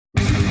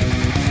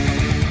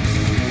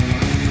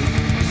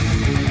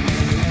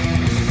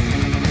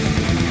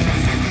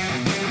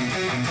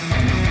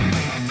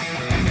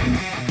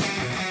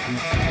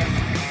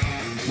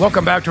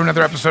Welcome back to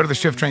another episode of the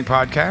Shift Train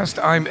Podcast.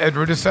 I'm Ed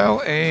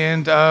Rudisell,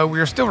 and we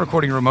are still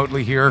recording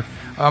remotely here.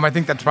 I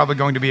think that's probably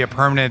going to be a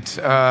permanent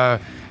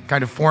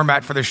kind of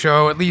format for the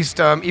show, at least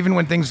even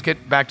when things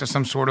get back to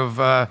some sort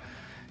of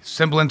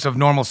semblance of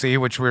normalcy,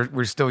 which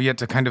we're still yet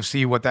to kind of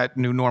see what that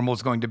new normal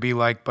is going to be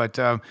like. But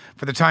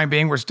for the time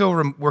being, we're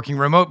still working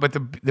remote. But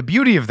the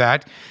beauty of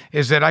that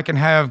is that I can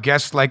have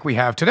guests like we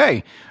have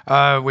today,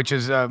 which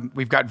is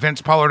we've got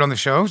Vince Pollard on the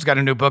show. He's got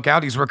a new book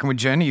out. He's working with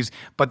Jen.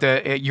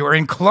 You're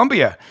in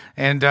Colombia,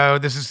 and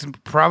this is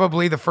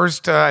probably the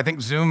first I think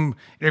Zoom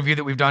interview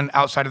that we've done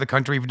outside of the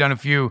country. We've done a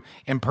few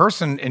in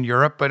person in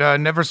Europe, but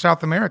never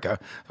South America.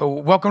 So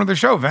welcome to the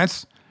show,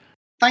 Vince.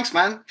 Thanks,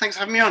 man. Thanks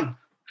for having me on.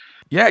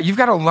 Yeah, you've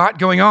got a lot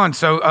going on.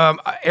 So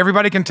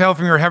everybody can tell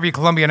from your heavy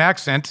Colombian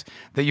accent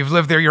that you've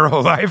lived there your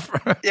whole life.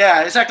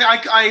 Yeah, exactly.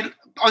 I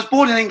was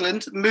born in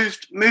England,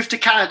 moved to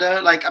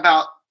Canada like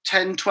about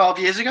 10, 12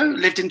 years ago,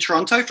 lived in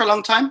Toronto for a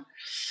long time,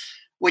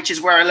 which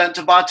is where I learned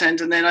to bartend.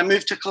 And then I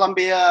moved to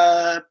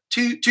Colombia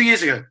two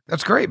years ago.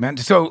 That's great, man.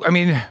 So, I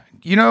mean,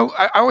 you know,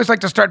 I always like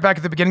to start back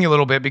at the beginning a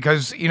little bit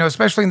because, you know,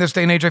 especially in this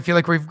day and age, I feel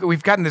like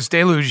we've gotten this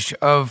deluge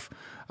of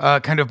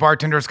kind of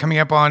bartenders coming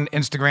up on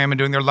Instagram and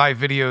doing their live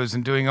videos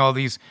and doing all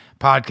these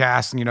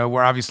podcasts. And, you know,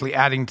 we're obviously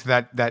adding to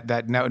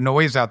that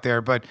noise out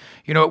there. But,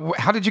 you know,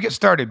 how did you get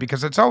started?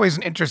 Because it's always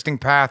an interesting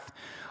path.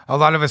 A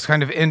lot of us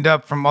kind of end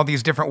up from all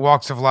these different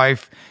walks of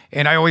life.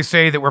 And I always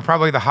say that we're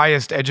probably the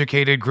highest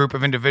educated group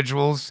of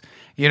individuals,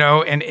 you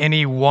know, in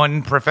any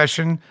one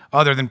profession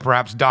other than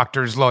perhaps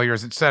doctors,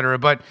 lawyers, et cetera.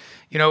 But,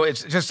 you know,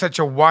 it's just such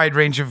a wide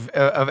range of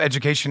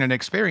education and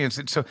experience.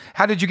 And so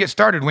how did you get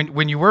started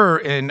when you were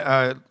in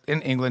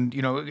England,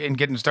 you know, in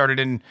getting started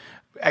in,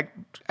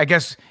 I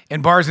guess,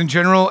 in bars in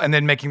general and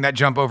then making that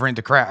jump over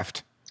into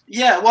craft?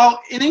 Yeah, well,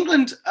 in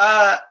England,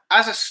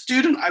 as a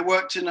student, I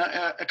worked in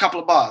a couple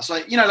of bars,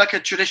 like a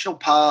traditional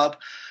pub.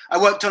 I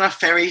worked on a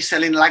ferry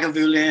selling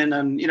Lagavulin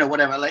and,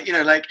 whatever,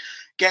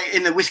 get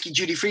in the whiskey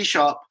duty-free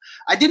shop.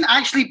 I didn't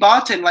actually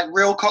bartend, like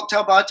real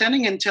cocktail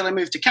bartending, until I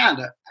moved to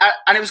Canada.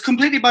 And it was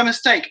completely by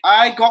mistake.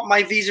 I got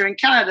my visa in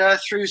Canada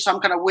through some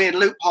kind of weird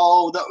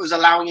loophole that was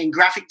allowing in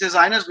graphic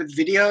designers with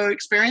video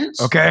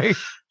experience. Okay.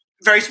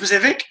 Very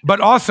specific. But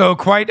also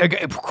quite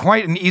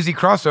an easy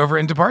crossover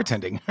into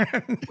bartending.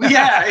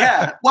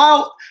 Yeah.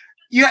 Well,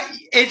 you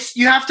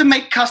have to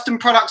make custom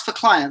products for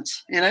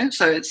clients,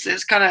 so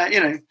it's kind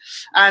of,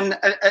 and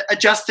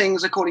adjust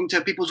things according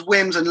to people's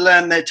whims and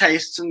learn their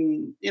tastes.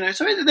 And,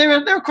 so they're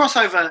a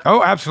crossover.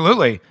 Oh,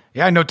 absolutely.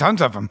 Yeah, I know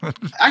tons of them.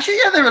 Actually,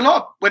 yeah, there are a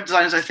lot of web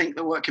designers, I think,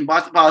 that work in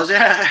bars.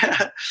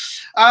 Yeah.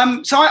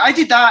 So I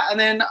did that. And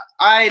then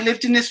I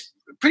lived in this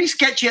pretty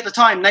sketchy at the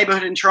time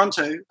neighborhood in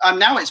Toronto.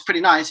 Now it's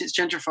pretty nice. It's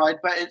gentrified,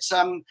 but it's,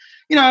 and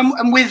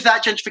with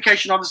that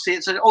gentrification, obviously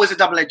it's always a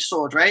double-edged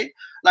sword, right?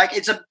 Like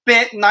it's a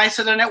bit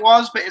nicer than it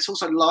was, but it's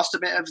also lost a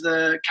bit of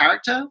the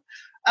character.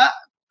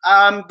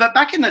 But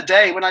back in the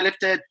day when I lived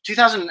there,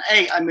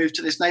 2008, I moved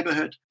to this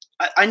neighborhood.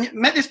 I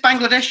met this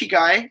Bangladeshi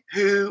guy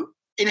who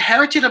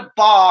inherited a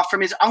bar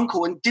from his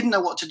uncle and didn't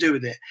know what to do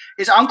with it.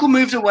 His uncle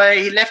moved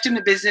away. He left him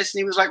the business and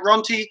he was like,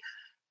 Ronti,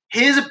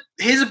 here's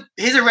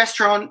a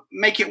restaurant,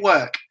 make it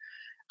work.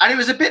 And it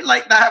was a bit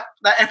like that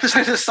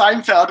episode of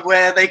Seinfeld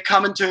where they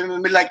come into him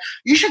and be like,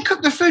 you should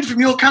cook the food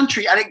from your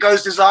country, and it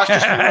goes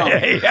disastrously wrong.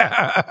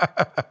 Yeah.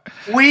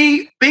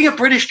 Being a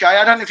British guy,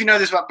 I don't know if you know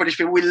this about British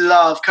people, we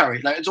love curry.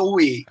 Like it's all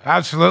we eat.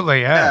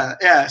 Absolutely, yeah.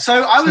 Yeah.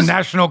 So it's the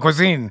national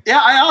cuisine. Yeah,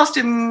 I asked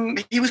him,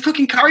 he was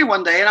cooking curry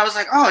one day and I was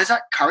like, oh, is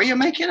that curry you're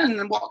making?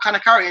 And what kind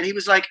of curry? And he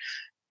was like,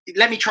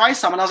 let me try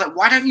some. And I was like,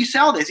 why don't you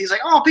sell this? He's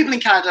like, oh, people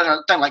in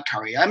Canada don't like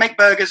curry. I make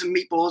burgers and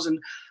meatballs. And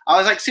I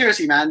was like,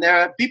 seriously, man, there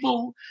are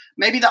people,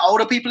 maybe the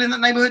older people in the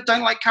neighborhood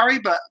don't like curry,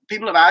 but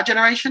people of our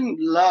generation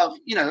love,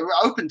 are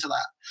open to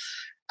that.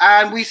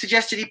 And we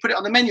suggested he put it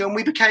on the menu and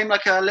we became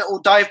like a little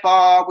dive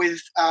bar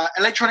with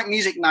electronic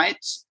music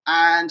nights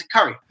and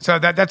curry. So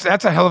that's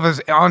a hell of an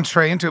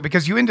entree into it,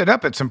 because you ended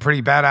up at some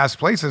pretty badass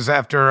places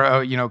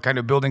after, kind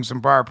of building some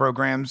bar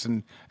programs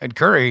and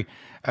curry.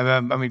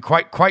 I mean,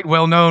 quite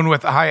well known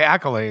with high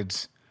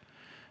accolades.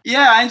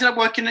 Yeah, I ended up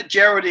working at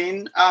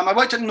Geraldine. I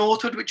worked at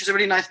Northwood, which is a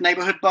really nice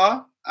neighborhood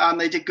bar.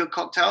 They did good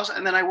cocktails.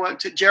 And then I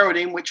worked at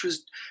Geraldine, which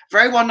was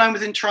very well known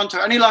within Toronto.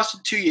 It only lasted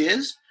 2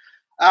 years.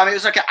 It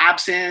was like an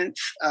absinthe,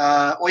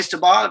 oyster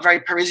bar, very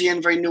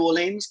Parisian, very New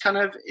Orleans kind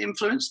of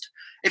influenced.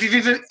 If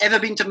you've ever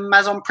been to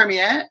Maison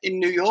Premiere in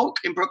New York,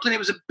 in Brooklyn, it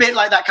was a bit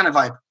like that kind of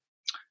vibe.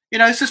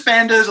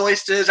 Suspenders,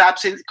 oysters,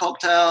 absinthe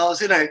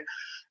cocktails, it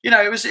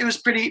was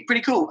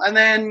pretty cool. And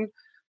then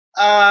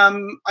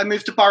I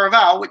moved to Bar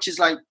Raval, which is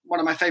like one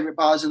of my favorite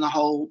bars in the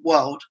whole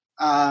world.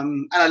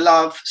 And I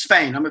love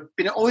Spain.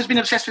 Always been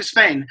obsessed with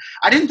Spain.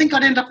 I didn't think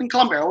I'd end up in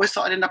Colombia. I always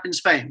thought I'd end up in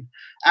Spain.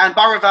 And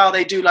Bar Raval,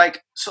 they do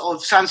like sort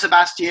of San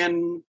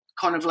Sebastian,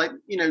 kind of like,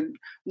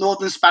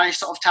 Northern Spanish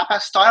sort of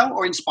tapas style,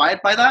 or inspired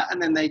by that.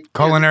 And then they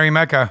culinary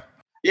mecca.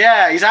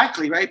 Yeah,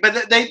 exactly, right.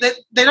 But they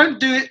don't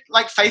do it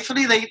like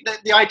faithfully.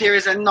 The idea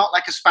is they're not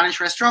like a Spanish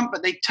restaurant,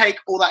 but they take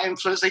all that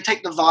influence. They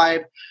take the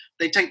vibe,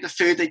 they take the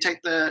food, they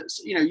take the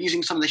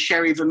using some of the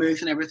sherry vermouth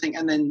and everything,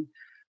 and then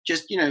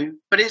just,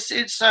 but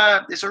it's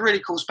a really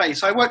cool space.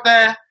 So I worked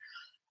there,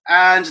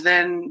 and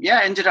then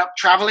ended up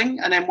traveling,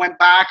 and then went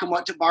back and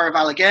worked at Bar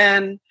Val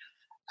again,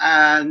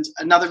 and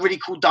another really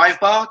cool dive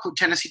bar called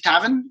Tennessee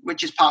Tavern,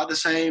 which is part of the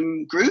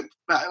same group,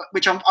 but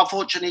which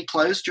unfortunately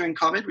closed during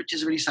COVID, which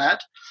is really sad.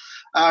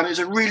 It was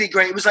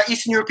it was like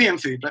Eastern European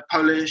food, like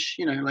Polish,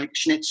 like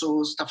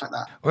schnitzels, stuff like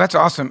that. Well, that's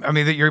awesome. I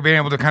mean, that you're being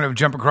able to kind of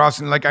jump across,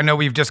 and like, I know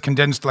we've just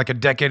condensed like a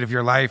decade of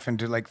your life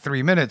into like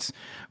 3 minutes,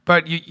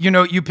 but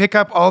you pick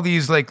up all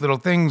these like little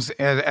things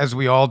as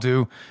we all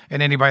do.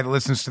 And anybody that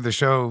listens to the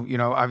show,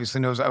 obviously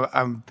knows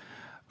I'm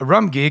a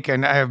rum geek,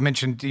 and I have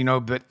mentioned,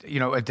 but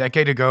a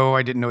decade ago,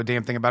 I didn't know a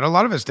damn thing about it. A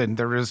lot of us didn't.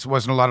 There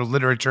wasn't a lot of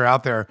literature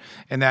out there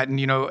and that,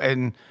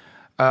 and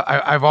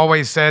I've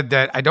always said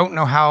that I don't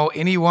know how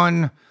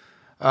anyone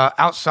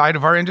outside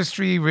of our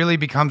industry really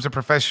becomes a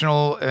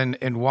professional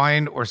in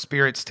wine or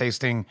spirits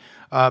tasting,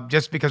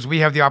 just because we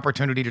have the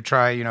opportunity to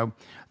try,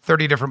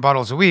 30 different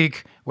bottles a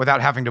week without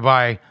having to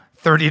buy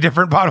 30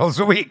 different bottles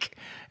a week.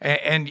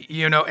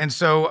 And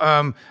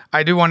so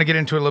I do want to get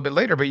into it a little bit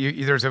later, but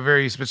there's a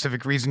very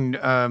specific reason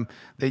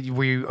that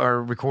we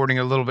are recording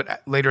a little bit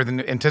later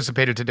than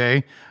anticipated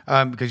today,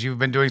 because you've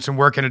been doing some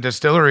work in a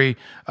distillery.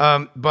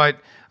 But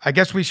I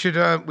guess we should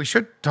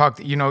talk.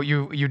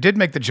 You did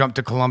make the jump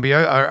to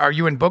Colombia. Are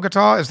you in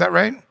Bogota? Is that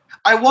right?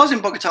 I was in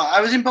Bogota.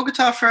 I was in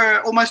Bogota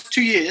for almost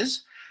 2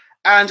 years.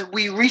 And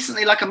we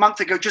recently, like a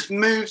month ago, just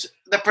moved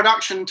the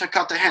production to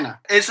Cartagena.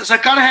 So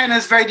Cartagena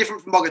is very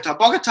different from Bogota.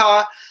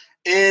 Bogota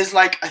is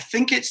I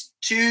think it's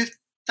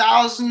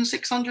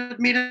 2,600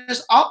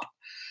 meters up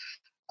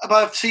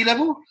above sea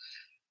level.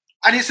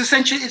 And it's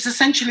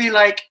essentially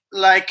like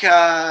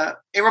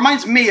it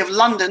reminds me of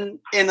London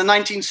in the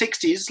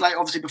 1960s, like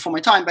obviously before my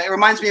time, but it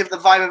reminds me of the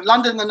vibe of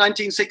London in the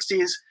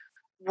 1960s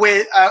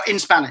with in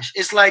Spanish.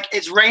 It's like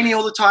it's rainy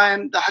all the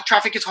time. The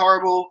traffic is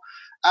horrible,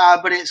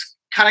 but it's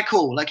kind of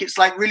cool. Like it's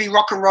like really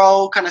rock and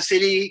roll kind of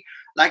city.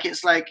 Like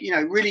it's like,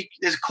 really,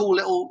 there's cool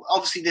little,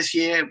 obviously this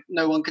year,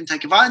 no one can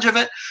take advantage of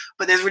it,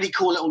 but there's really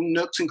cool little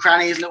nooks and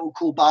crannies, little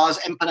cool bars,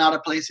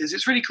 empanada places.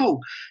 It's really cool.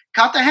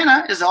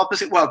 Cartagena is the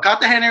opposite world.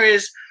 Cartagena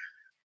is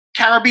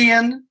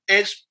Caribbean.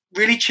 It's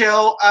really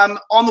chill.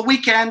 On the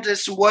weekend,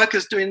 there's some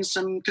workers doing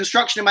some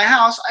construction in my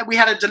house. We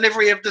had a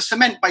delivery of the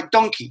cement by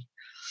donkey.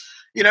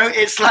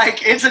 It's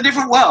like, it's a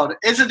different world.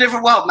 It's a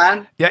different world,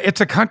 man. Yeah, it's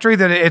a country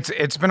that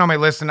it's been on my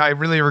list, and I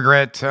really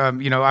regret,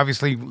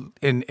 obviously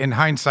in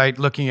hindsight,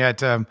 looking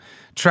at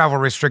travel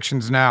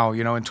restrictions now,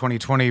 in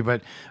 2020.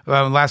 But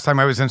last time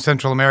I was in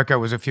Central America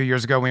was a few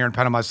years ago. We were in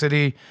Panama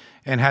City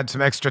and had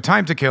some extra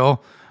time to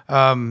kill. We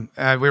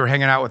were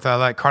hanging out with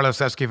like Carlos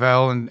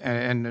Esquivel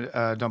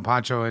and Don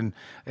Pancho, and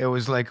it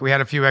was like we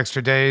had a few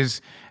extra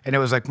days, and it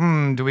was like,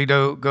 do we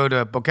go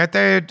to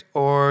Boquete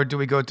or do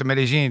we go to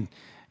Medellin?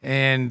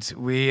 And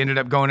we ended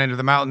up going into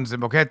the mountains in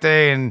Boquete,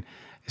 and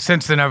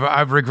since then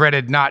I've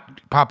regretted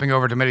not popping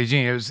over to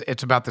Medellin.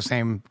 It's about the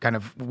same kind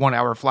of 1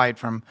 hour flight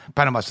from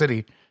Panama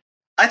City.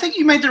 I think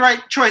you made the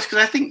right choice, because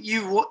I think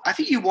you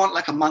want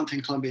like a month in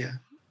Colombia.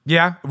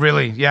 Yeah,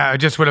 really. Yeah, I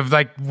just would have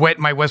like wet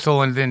my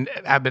whistle and then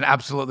I've been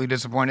absolutely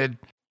disappointed.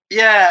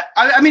 Yeah,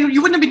 I mean,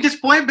 you wouldn't have been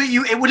disappointed, but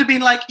it would have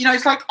been like,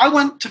 it's like I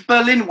went to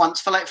Berlin once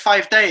for like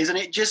 5 days, and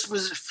it just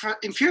was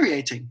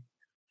infuriating.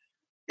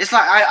 It's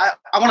like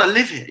I want to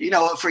live here,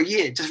 for a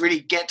year, just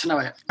really get to know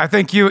it. I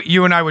think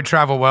you and I would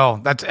travel well.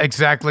 That's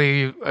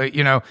exactly,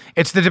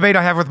 it's the debate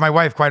I have with my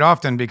wife quite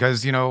often,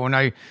 because, when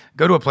I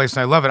go to a place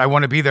and I love it, I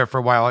want to be there for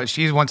a while.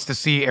 She wants to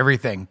see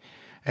everything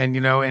and,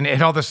 and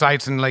hit all the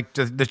sites and like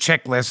the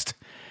checklist.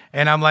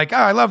 And I'm like, oh,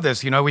 I love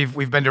this.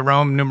 We've been to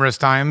Rome numerous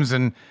times,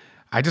 and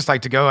I just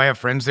like to go. I have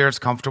friends there. It's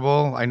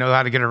comfortable. I know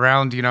how to get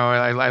around.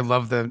 I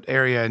love the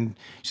area. And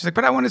she's like,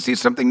 but I want to see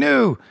something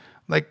new.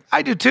 Like,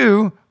 I do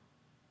too.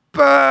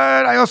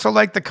 But I also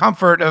like the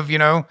comfort of,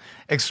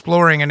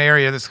 exploring an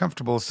area that's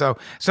comfortable. So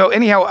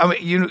anyhow, I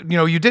mean,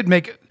 you did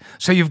make,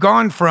 so you've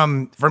gone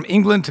from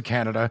England to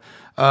Canada,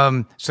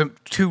 some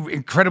two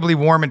incredibly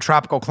warm and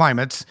tropical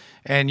climates,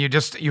 and you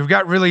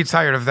got really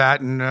tired of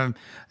that. And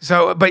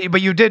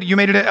but you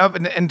made it up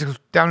and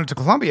down into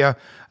Colombia.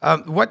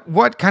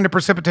 What kind of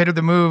precipitated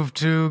the move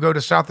to go to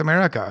South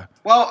America?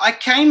 Well, I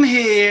came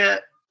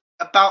here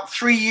about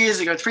 4 years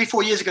ago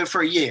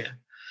for a year.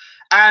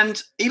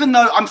 And even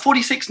though I'm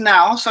 46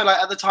 now, so like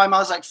at the time I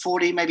was like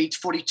 40, maybe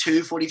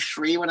 42,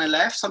 43 when I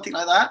left, something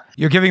like that.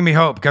 You're giving me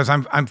hope, because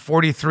I'm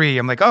 43.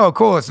 I'm like, oh,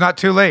 cool. It's not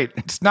too late.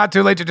 It's not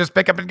too late to just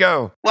pick up and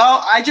go.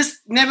 Well, I just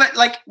never,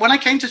 like when I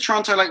came to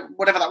Toronto, like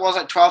whatever that was,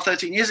 like 12,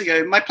 13 years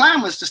ago, my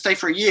plan was to stay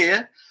for a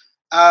year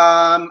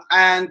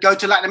and go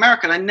to Latin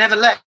America. And I never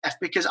left,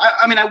 because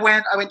I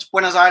went to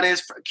Buenos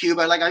Aires,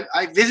 Cuba. Like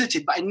I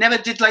visited, but I never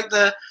did like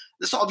the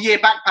sort of year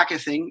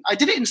backpacker thing. I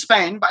did it in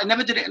Spain, but I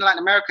never did it in Latin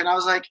America. And I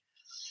was like,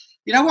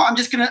 you know what? I'm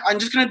just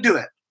gonna do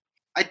it.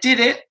 I did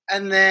it,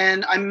 and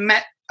then I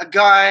met a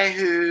guy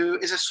who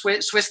is a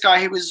Swiss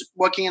guy who was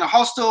working in a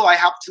hostel. I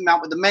helped him out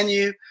with the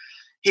menu.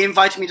 He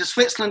invited me to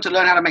Switzerland to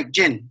learn how to make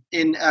gin.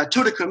 In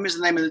Tudecum is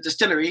the name of the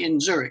distillery in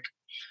Zurich.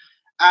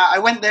 I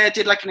went there,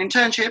 did like an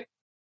internship.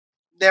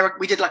 there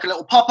we did like a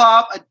little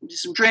pop-up. I did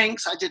some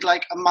drinks. I did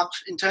like a month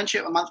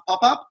internship, a month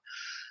pop-up.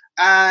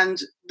 And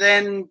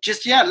then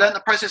just, learned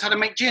the process how to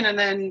make gin. And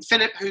then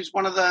Philip, who's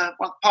one of the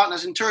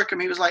partners in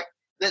Turicum, he was like,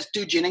 let's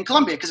do gin in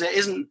Colombia because there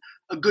isn't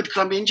a good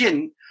Colombian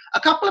gin. A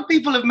couple of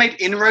people have made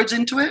inroads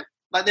into it.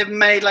 Like they've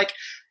made like,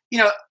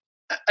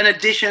 an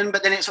addition,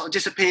 but then it sort of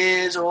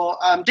disappears. Or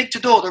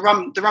Dictador, the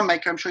rum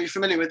maker, I'm sure you're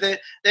familiar with it.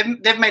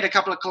 They've made a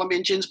couple of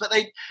Colombian gins, but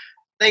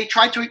they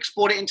tried to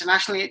export it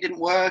internationally. It didn't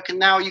work. And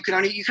now you can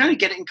only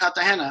get it in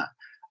Cartagena.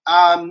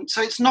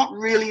 So it's not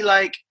really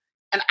like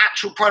an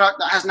actual product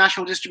that has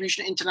national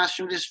distribution,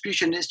 international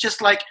distribution. It's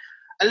just like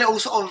a little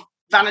sort of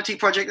vanity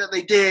project that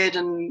they did,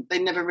 and they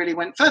never really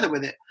went further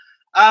with it.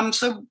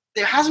 So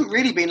there hasn't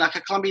really been like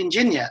a Colombian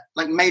gin yet,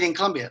 like made in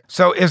Colombia.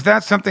 So is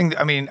that something,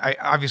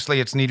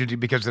 obviously it's needed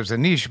because there's a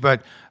niche,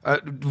 but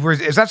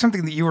is that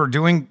something that you were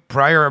doing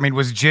prior? I mean,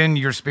 was gin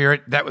your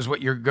spirit? That was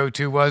what your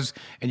go-to was,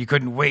 and you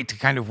couldn't wait to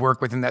kind of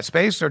work within that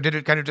space? Or did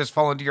it kind of just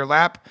fall into your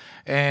lap?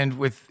 And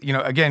with,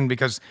 again,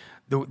 because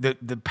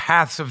the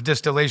paths of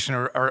distillation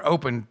are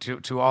open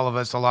to all of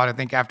us a lot, I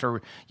think, after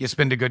you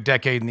spend a good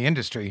decade in the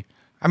industry.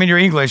 I mean, you're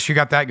English. You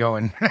got that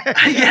going.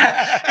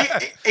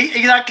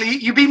 Exactly.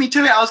 You beat me to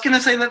it. I was going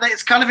to say that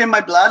it's kind of in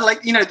my blood.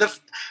 Like,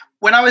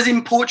 when I was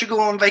in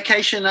Portugal on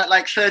vacation at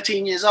like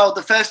 13 years old,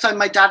 the first time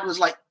my dad was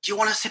like, do you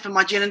want a sip of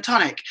my gin and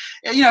tonic?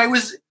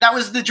 That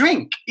was the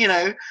drink,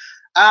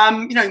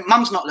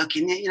 mum's not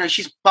looking,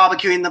 she's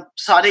barbecuing the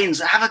sardines.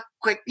 Have a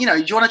quick, do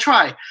you want to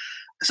try?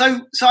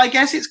 So I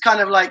guess it's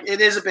kind of like, it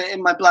is a bit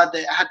in my blood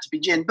that it had to be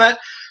gin. But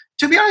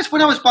to be honest,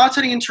 when I was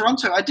bartending in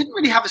Toronto, I didn't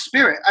really have a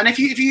spirit. And if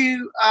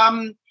you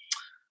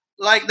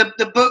like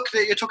the book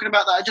that you're talking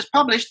about that I just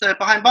published, the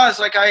Behind Bars,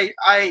 like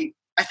I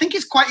think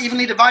it's quite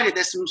evenly divided.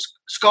 There's some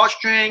Scotch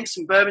drinks,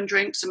 some bourbon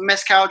drinks, some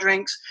mezcal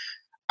drinks.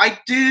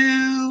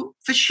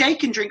 For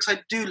shaken drinks, I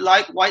do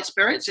like white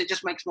spirits. It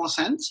just makes more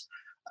sense.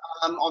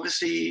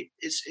 Obviously,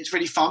 it's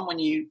really fun when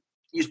you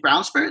use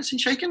brown spirits in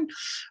shaken.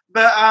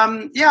 But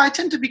I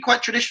tend to be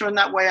quite traditional in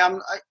that way. I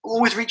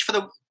always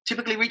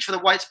typically reach for the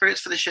white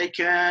spirits for the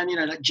shaken,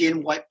 like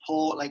gin, white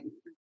port, like,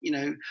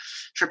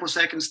 triple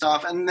sec and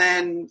stuff, and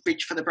then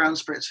reach for the brown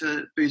spirits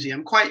for boozy.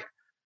 I'm quite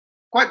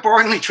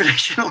boringly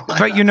traditional. But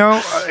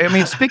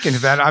speaking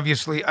of that,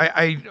 obviously,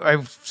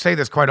 I say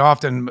this quite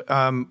often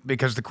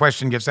because the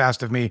question gets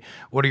asked of me,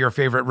 what are your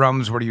favorite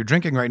rums? What are you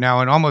drinking right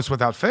now? And almost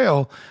without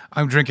fail,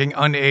 I'm drinking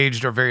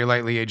unaged or very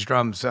lightly aged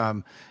rums,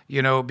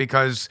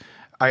 because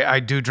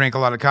I do drink a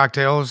lot of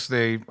cocktails.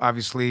 They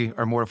obviously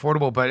are more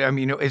affordable, but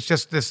it's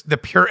just the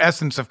pure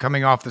essence of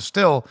coming off the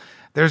still.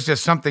 There's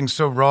just something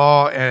so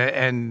raw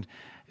and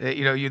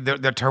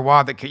the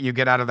terroir that you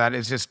get out of that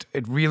is just,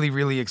 it really,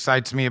 really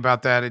excites me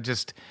about that. It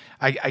just,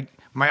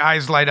 my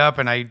eyes light up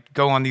and I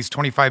go on these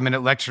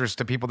 25-minute lectures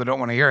to people that don't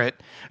want to hear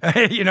it,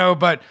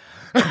 but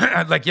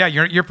like,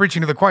 you're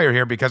preaching to the choir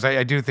here, because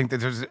I do think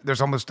that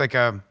there's almost like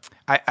I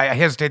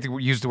hesitate to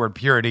use the word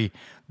purity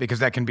because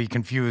that can be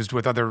confused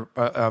with other,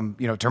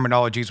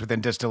 terminologies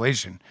within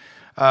distillation.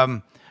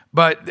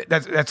 But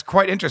that's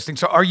quite interesting.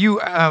 So are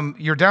you,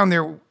 you're down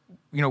there,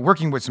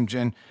 working with some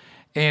gin,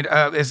 and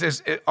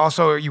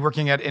also, are you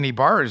working at any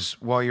bars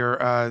while you're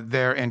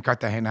there in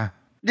Cartagena?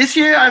 This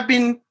year I've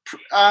been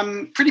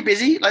pretty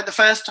busy. Like the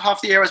first half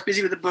of the year I was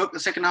busy with the book. The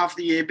second half of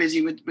the year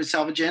busy with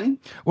Salva Gin.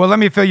 Well, let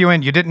me fill you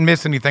in. You didn't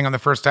miss anything on the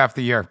first half of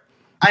the year.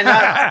 I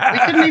know. We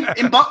couldn't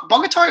even, in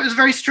Bogota it was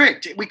very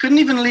strict. We couldn't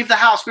even leave the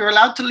house. We were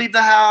allowed to leave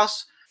the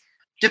house.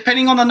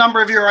 Depending on the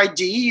number of your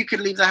ID, you could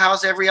leave the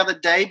house every other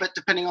day, but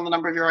depending on the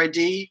number of your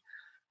ID.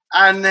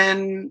 And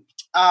then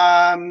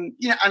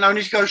and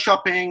only to go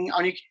shopping,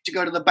 only to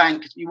go to the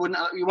bank. You weren't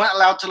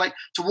allowed to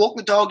to walk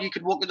the dog. You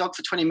could walk the dog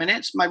for 20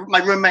 minutes. My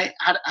roommate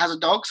has a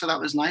dog, so that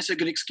was nice. A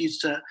good excuse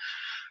to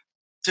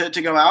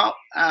go out.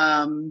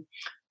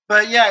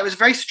 But it was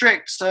very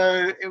strict.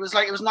 So it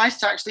was nice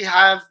to actually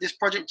have this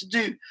project to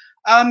do.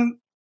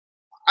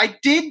 I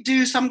did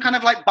do some kind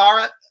of like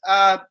bar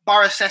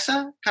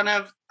assessor kind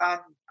of. I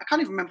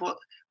can't even remember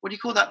what do you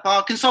call that,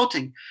 bar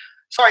consulting.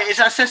 Sorry, it's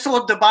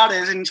Asesor de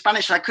Bares in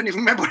Spanish. I couldn't even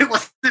remember what it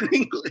was in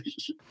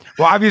English.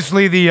 Well,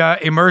 obviously the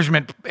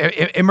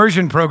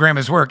immersion program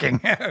is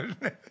working.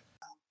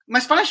 My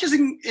Spanish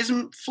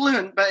isn't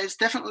fluent, but it's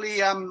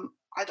definitely.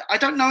 I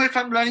don't know if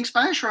I'm learning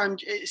Spanish or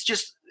it's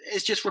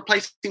just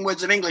replacing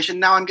words of English, and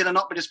now I'm going to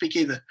not be able to speak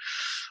either.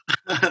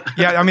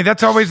 Yeah,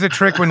 that's always the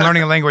trick when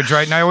learning a language,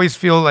 right? And I always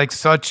feel like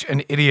such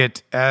an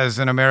idiot as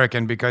an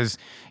American because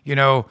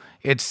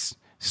it's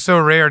so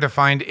rare to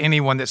find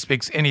anyone that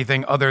speaks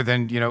anything other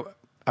than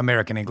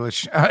American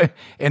English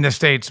in the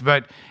States.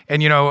 But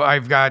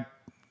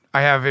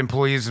I have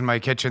employees in my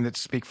kitchen that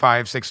speak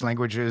 5-6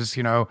 languages,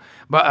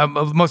 but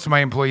most of my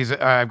employees,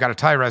 I've got a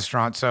Thai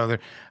restaurant. So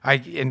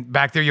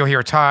back there you'll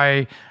hear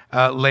Thai,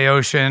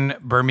 Laotian,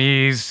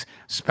 Burmese,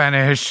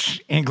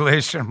 Spanish,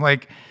 English. I'm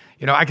like,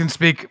 I can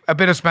speak a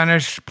bit of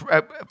Spanish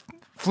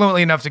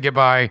fluently enough to get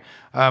by,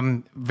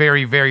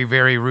 very, very,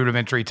 very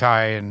rudimentary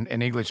Thai and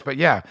English. But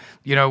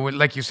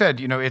like you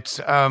said, it's,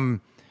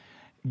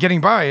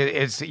 getting by.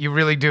 It's you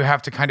really do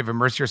have to kind of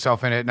immerse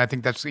yourself in it, and I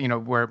think that's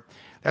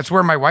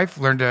where my wife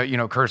learned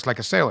to curse like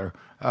a sailor.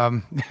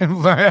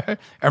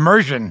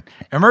 Immersion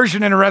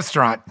in a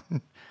restaurant.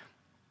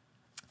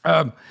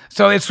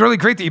 So it's really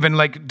great that you've been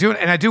like doing,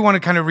 and I do want to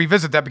kind of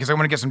revisit that because I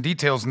want to get some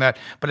details in that,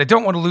 but I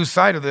don't want to lose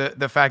sight of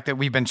the fact that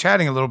we've been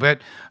chatting a little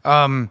bit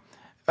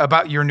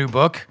about your new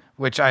book,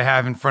 which I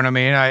have in front of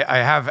me, and I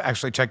have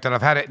actually checked out.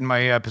 I've had it in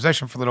my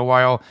possession for a little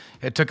while.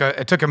 It took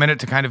a minute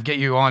to kind of get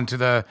you onto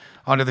the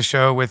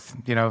show with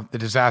the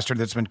disaster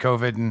that's been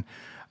COVID, and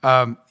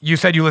you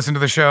said you listened to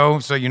the show,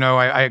 so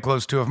I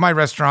closed 2 of my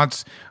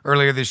restaurants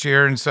earlier this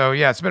year, and so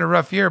yeah, it's been a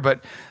rough year,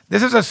 but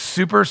this is a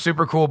super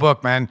super cool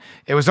book, man.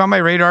 It was on my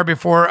radar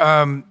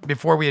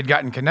before we had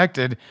gotten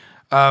connected.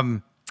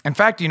 In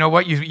fact, you know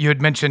what? You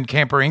had mentioned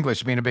Camper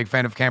English, being a big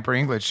fan of Camper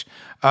English,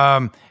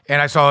 and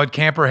I saw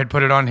Camper had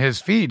put it on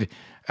his feed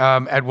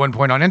at one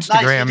point on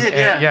Instagram. Nice,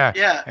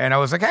 yeah. And I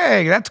was like,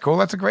 hey, that's cool.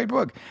 That's a great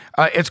book.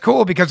 It's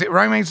cool because it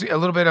reminds me a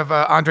little bit of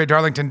Andre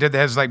Darlington did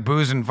his like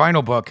booze and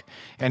vinyl book,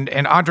 and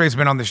Andre's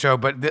been on the show,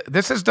 but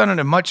this is done in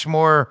a much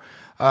more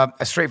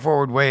a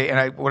straightforward way.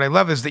 And what I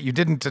love is that you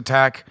didn't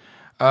attack.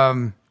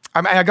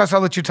 I guess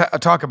I'll let you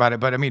talk about it,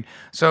 but I mean,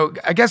 so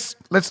I guess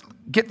let's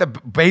get the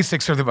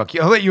basics of the book.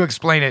 I'll let you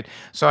explain it,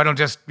 so I don't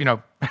just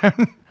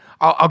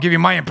I'll give you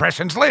my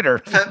impressions later.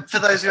 For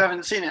those who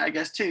haven't seen it, I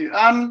guess too.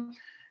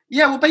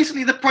 Yeah, well,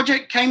 basically, the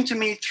project came to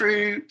me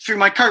through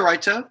my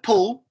co-writer,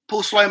 Paul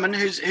Sloman,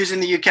 who's in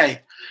the UK,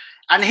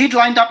 and he'd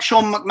lined up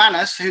Sean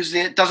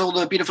McManus, does all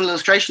the beautiful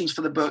illustrations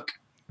for the book.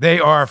 They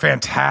are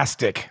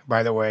fantastic,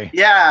 by the way.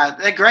 Yeah,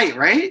 they're great,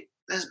 right?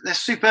 They're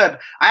superb.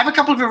 I have a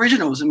couple of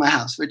originals in my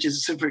house, which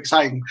is super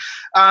exciting.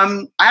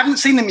 I haven't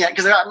seen them yet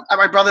because they're at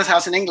my brother's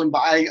house in England,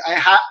 but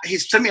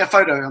he's sent me a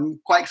photo.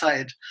 I'm quite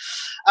excited.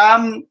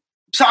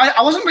 So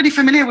I wasn't really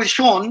familiar with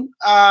Sean,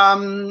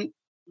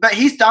 but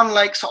he's done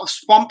like sort of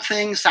Swamp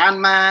Thing,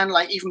 Sandman,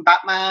 like even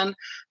Batman.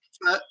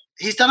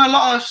 He's done a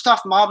lot of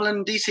stuff, Marvel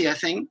and DC, I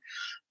think.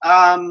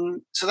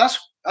 So I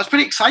was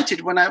pretty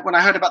excited when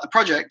I heard about the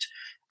project.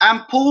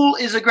 And Paul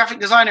is a graphic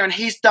designer, and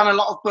he's done a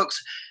lot of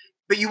books,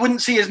 but you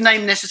wouldn't see his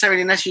name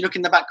necessarily unless you look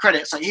in the back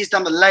credits. Like he's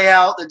done the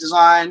layout, the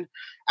design,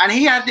 and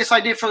he had this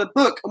idea for the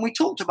book, and we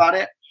talked about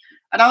it.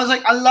 And I was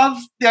like, I love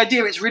the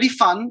idea. It's really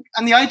fun.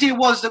 And the idea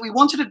was that we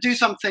wanted to do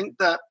something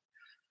that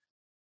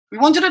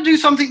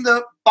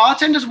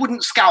bartenders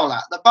wouldn't scowl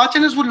at, that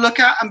bartenders would look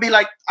at and be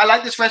like, I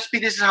like this recipe.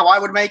 This is how I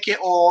would make it.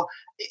 Or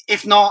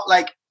if not,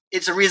 like,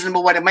 it's a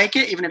reasonable way to make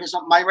it, even if it's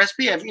not my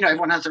recipe.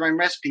 Everyone has their own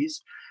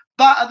recipes.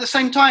 But at the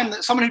same time,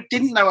 that someone who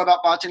didn't know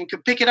about bartending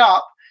could pick it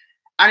up,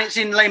 and it's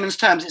in layman's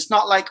terms. It's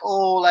not like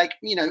all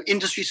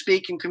industry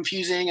speak and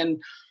confusing.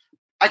 And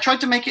I tried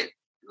to make it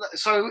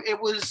so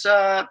it was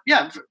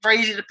very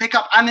easy to pick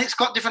up, and it's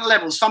got different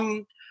levels.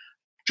 Some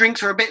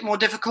drinks are a bit more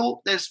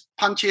difficult. There's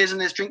punches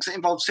and there's drinks that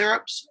involve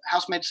syrups,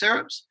 house-made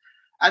syrups,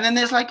 and then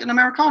there's like an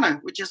Americano,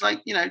 which is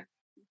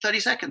 30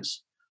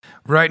 seconds.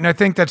 Right, and I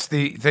think that's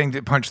the thing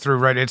that punched through.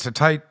 Right, it's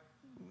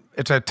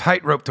a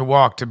tightrope to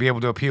walk to be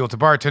able to appeal to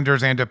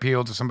bartenders and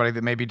appeal to somebody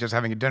that may be just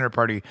having a dinner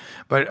party.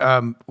 But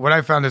what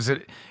I found is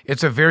that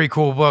it's a very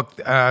cool book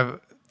to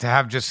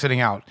have just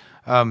sitting out.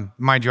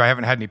 Mind you, I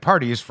haven't had any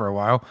parties for a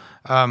while,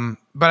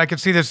 but I could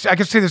see this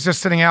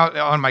just sitting out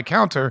on my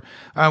counter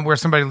where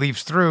somebody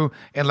leaves through.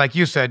 And like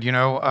you said,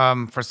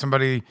 for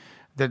somebody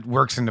that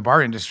works in the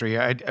bar industry,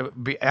 I'd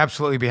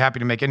absolutely be happy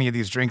to make any of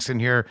these drinks in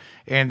here,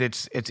 and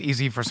it's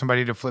easy for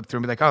somebody to flip through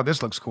and be like, oh,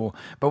 this looks cool.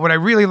 But what I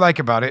really like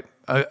about it,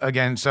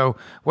 again, so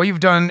what you've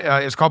done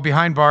is called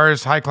Behind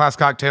Bars, High-Class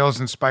Cocktails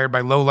Inspired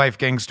by Low-Life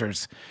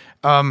Gangsters.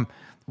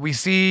 We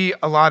see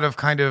a lot of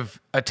kind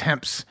of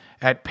attempts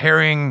at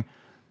pairing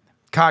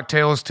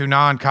cocktails to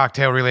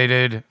non-cocktail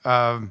related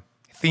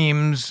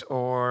themes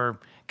or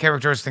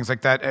characters, things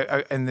like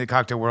that in the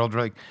cocktail world.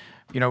 Like,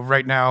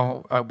 right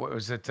now, what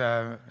was it?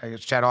 I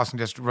guess Chad Austin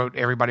just wrote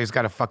 "Everybody's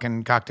Got a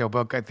Fucking Cocktail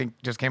Book." I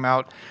think just came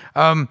out.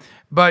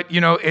 But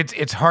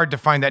it's hard to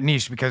find that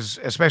niche because,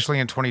 especially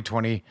in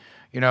 2020,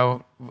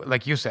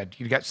 like you said,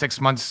 you got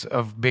 6 months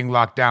of being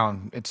locked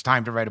down. It's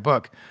time to write a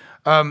book.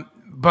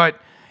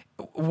 But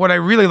what I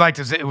really liked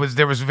is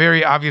there was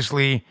very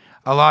obviously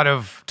a lot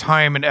of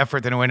time and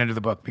effort that went into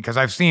the book, because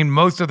I've seen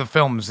most of the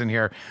films in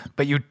here,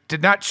 but you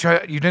did not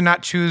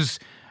choose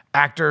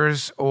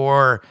actors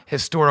or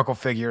historical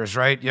figures,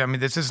 right? Yeah, I mean,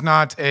 this is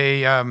not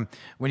a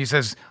when he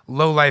says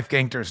low life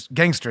gangsters,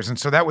 and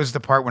so that was the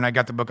part when I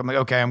got the book. I'm like,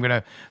 okay, I'm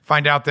gonna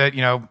find out that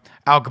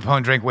Al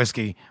Capone drank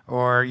whiskey,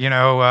 or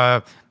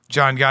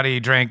John Gotti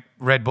drank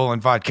Red Bull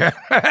and vodka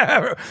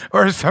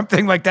or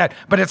something like that.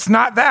 But it's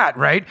not that,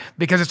 right?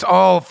 Because it's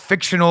all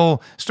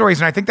fictional stories.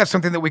 And I think that's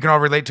something that we can all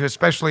relate to,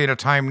 especially at a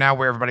time now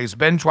where everybody's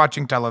binge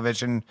watching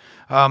television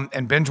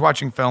and binge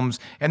watching films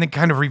and then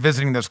kind of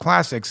revisiting those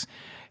classics.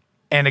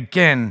 And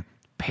again,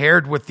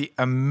 paired with the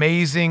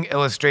amazing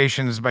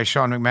illustrations by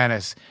Sean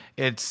McManus,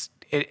 it's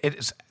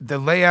the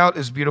layout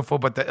is beautiful,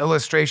 but the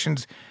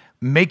illustrations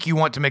make you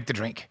want to make the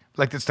drink.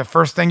 Like, it's the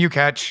first thing you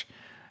catch.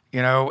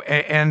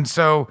 And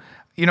so,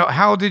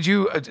 how did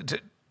you,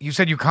 you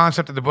said you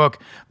concepted the book.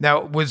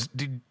 Now,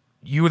 did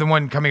you were the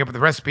one coming up with the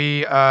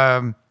recipe?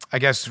 I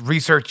guess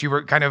research. You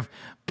were kind of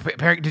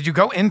preparing. Did you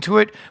go into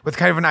it with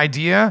kind of an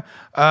idea,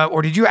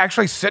 or did you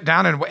actually sit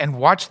down and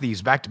watch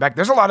these back to back?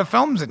 There's a lot of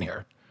films in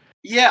here.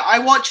 Yeah, I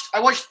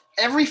watched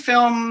every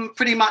film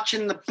pretty much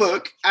in the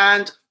book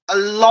and a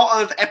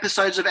lot of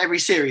episodes of every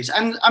series.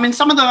 And I mean,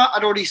 some of them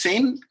I'd already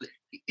seen,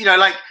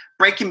 like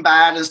Breaking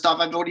Bad and stuff.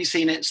 I've already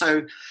seen it.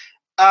 So,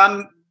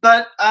 my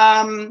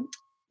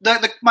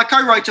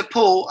co-writer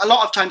Paul, a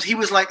lot of times he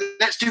was like,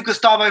 let's do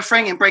Gustavo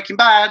Fring in Breaking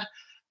Bad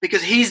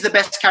because he's the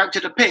best character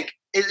to pick.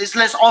 It's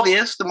less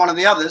obvious than one of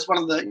the others, one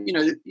of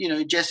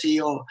the, Jesse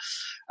or,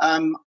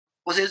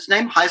 was his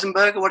name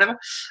Heisenberg or whatever?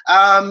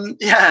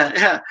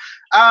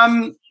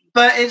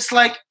 But it's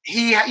like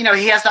he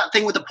has that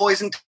thing with the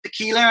poison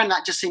tequila, and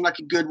that just seemed like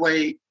a good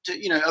way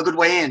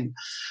in.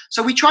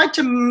 So we tried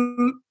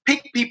to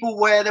pick people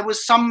where there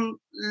was some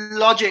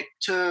logic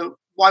to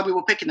why we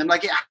were picking them.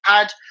 Like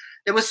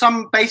there was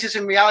some basis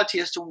in reality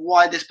as to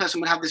why this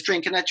person would have this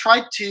drink, and I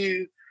tried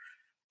to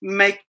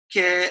make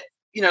it,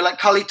 like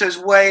Carlito's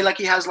Way, like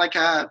he has like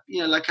a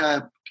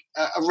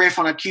riff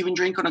on a Cuban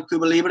drink on a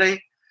Cuba Libre.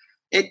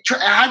 It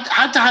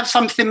had to have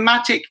some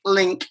thematic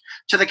link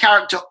to the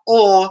character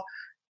or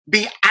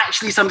be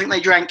actually something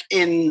they drank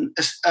in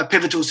a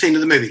pivotal scene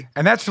of the movie.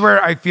 And that's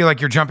where I feel like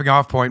your jumping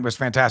off point was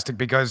fantastic,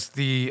 because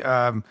the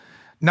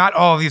not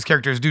all of these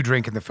characters do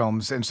drink in the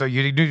films, and so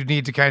you do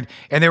need to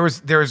and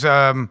there's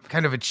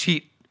kind of a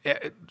cheat,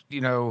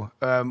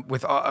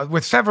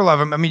 with several of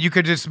them. I mean, you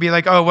could just be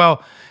like, oh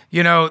well,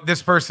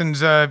 this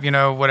person's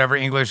whatever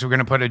English, we're going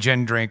to put a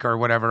gin drink or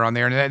whatever on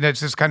there, and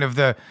that's just kind of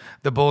the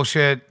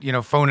bullshit,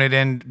 phone it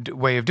in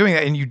way of doing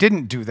that. And you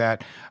didn't do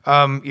that.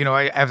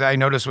 As I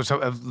noticed,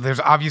 there's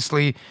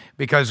obviously,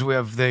 because we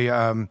have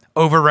the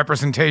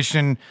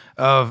overrepresentation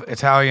of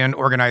Italian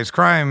organized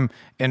crime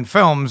in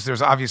films,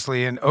 there's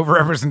obviously an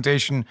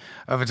overrepresentation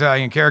of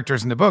Italian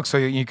characters in the book. So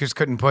you just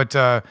couldn't put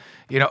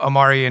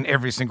Amari in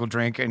every single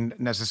drink and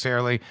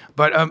necessarily.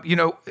 But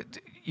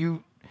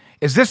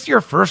is this your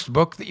first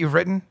book that you've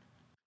written?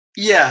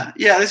 Yeah.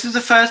 This is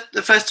the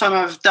first time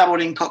I've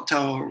dabbled in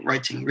cocktail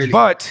writing, really.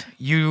 But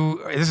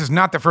this is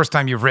not the first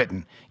time you've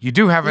written. You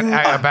do have a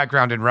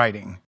background in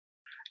writing.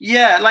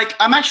 Yeah, like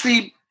I'm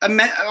actually,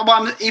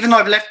 even though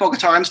I've left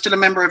Bogota, I'm still a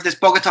member of this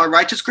Bogota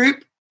writers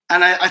group.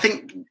 And I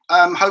think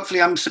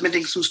hopefully I'm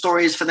submitting some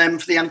stories for them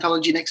for the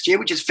anthology next year,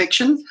 which is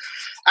fiction.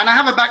 And I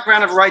have a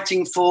background of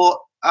writing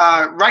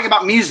writing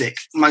about music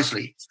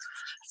mostly,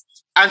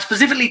 and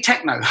specifically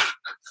techno.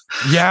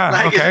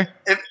 Yeah, okay.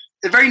 It's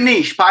very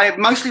niche, but I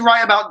mostly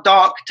write about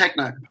dark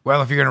techno.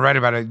 Well, if you're going to write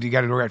about it, you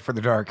got to write for the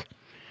dark.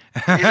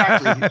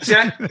 Exactly.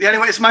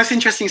 It's the most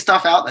interesting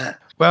stuff out there.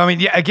 Well, I mean,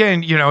 yeah,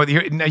 again,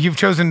 you've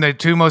chosen the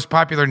two most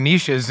popular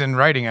niches in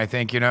writing, I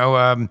think,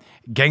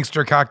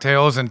 gangster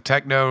cocktails and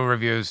techno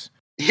reviews.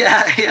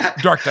 Yeah.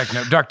 Dark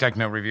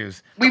techno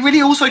reviews. We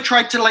really also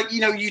tried to,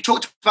 you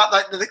talked about,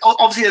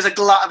 obviously there's a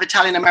glut of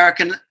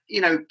Italian-American,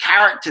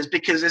 characters,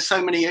 because there's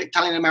so many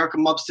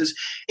Italian-American mobsters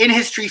in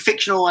history,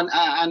 fictional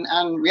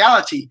and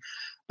reality.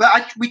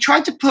 But we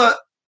tried to put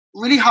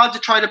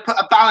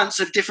a balance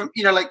of different,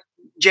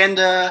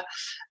 gender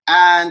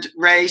and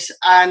race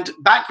and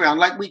background.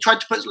 Like we tried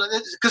to put,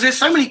 because there's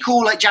so many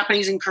cool,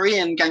 Japanese and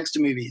Korean gangster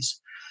movies.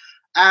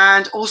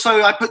 And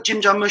also I put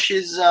Jim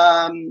Jarmusch's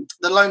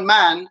The Lone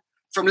Man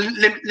from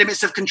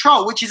Limits of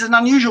Control, which is an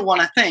unusual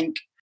one, I think.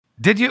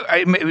 Did you,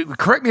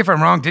 correct me if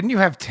I'm wrong, didn't you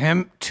have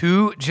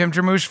two Jim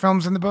Jarmusch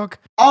films in the book?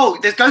 Oh,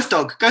 there's Ghost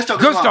Dog. Ghost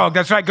Dog,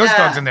 that's right. Ghost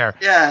Dog's in there.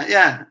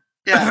 Yeah.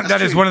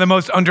 That is one of the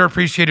most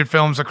underappreciated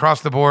films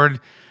across the board.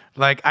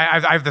 Like,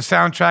 I have the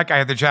soundtrack. I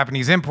have the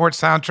Japanese import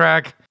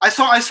soundtrack. I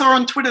saw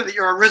on Twitter that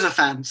you're a RZA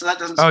fan, so that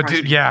doesn't surprise me.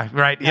 Oh, dude, yeah,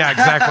 right. Yeah,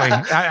 exactly.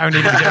 I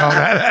needed to get all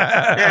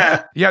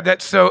that. Yeah. Yeah,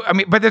 that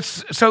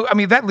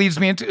leads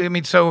me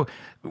into, so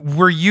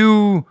were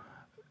you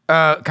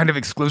kind of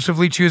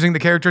exclusively choosing the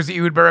characters that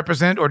you would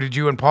represent, or did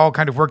you and Paul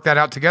kind of work that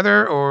out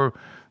together, or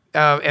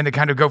and to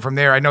kind of go from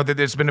there? I know that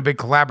there's been a big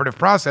collaborative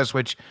process,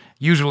 which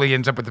usually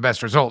ends up with the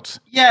best results.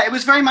 Yeah, it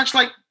was very much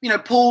like,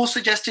 Paul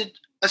suggested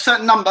a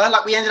certain number,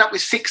 like we ended up with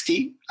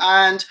 60,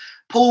 and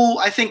Paul,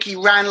 I think he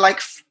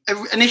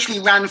initially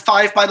ran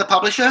 5 by the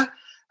publisher,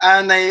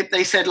 and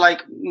they said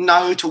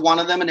no to one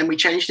of them, and then we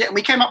changed it, and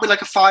we came up with a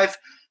 5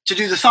 to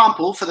do the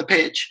sample for the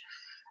pitch,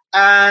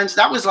 and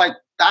that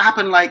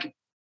happened a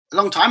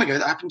long time ago.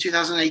 That happened in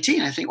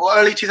 2018, I think, or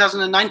early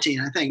 2019,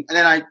 I think, and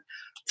then I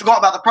forgot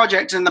about the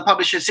project, and the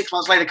publisher 6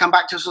 months later come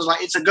back to us and was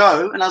like, it's a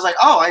go. And I was like,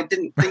 oh, I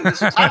didn't think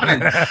this was happening.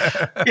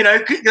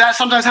 That's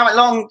sometimes how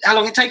long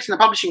it takes in the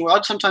publishing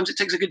world. Sometimes it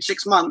takes a good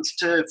 6 months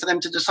for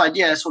them to decide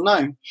yes or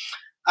no.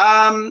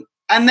 And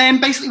then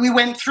basically we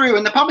went through,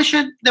 and the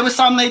publisher, there were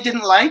some they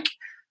didn't like,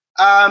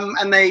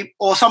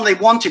 or some they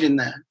wanted in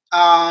there.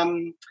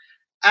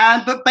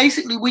 But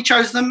basically we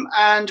chose them,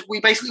 and we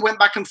basically went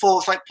back and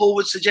forth. Like Paul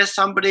would suggest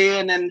somebody,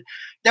 and then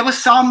there was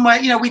some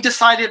where, we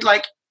decided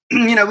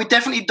we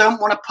definitely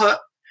don't want to put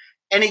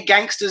any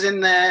gangsters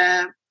in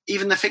there,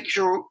 even the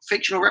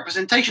fictional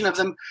representation of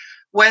them.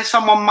 where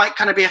someone might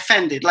kind of be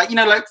offended. Like,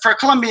 like for a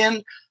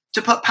Colombian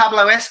to put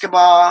Pablo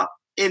Escobar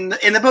in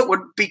the book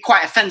would be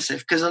quite offensive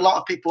because a lot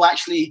of people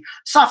actually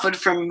suffered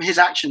from his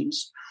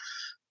actions.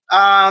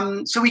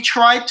 So we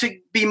tried to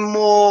be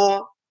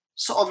more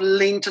sort of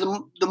lean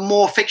to the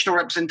more fictional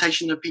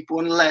representation of people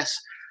and less,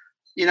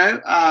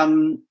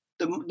 the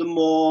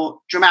more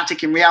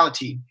dramatic in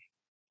reality.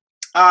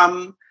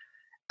 And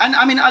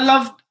I mean, I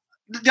love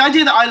the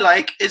idea that I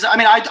like is, I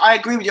mean, I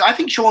agree with you. I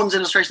think Sean's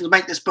illustrations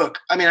make this book.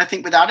 I mean, I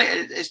think without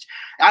it,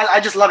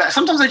 I just love it.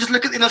 Sometimes I just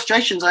look at the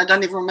illustrations and I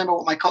don't even remember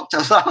what my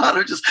cocktails are.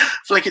 I'm just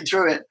flicking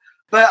through it.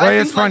 But well,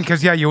 it's fun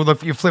because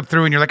you flip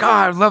through and you're like, oh,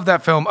 I love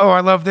that film. Oh, I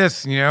love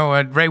this.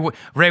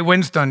 Ray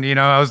Winston.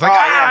 I was like,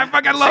 I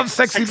fucking love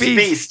Sexy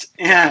Beast.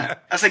 Yeah,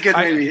 that's a good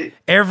movie.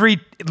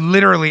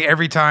 Literally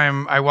every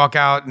time I walk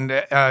out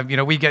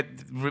and we get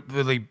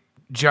really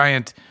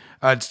giant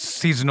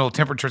seasonal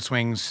temperature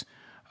swings.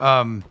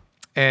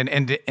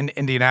 In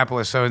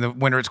Indianapolis. So in the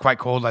winter, it's quite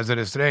cold as it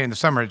is today. In the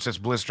summer, it's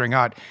just blistering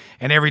hot.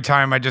 And every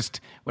time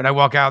when I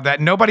walk out, that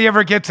nobody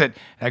ever gets it.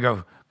 I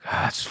go,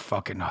 it's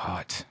fucking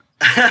hot.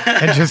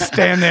 And just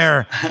stand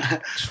there.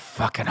 It's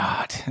fucking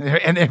hot.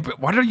 And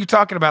what are you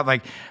talking about?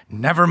 Like,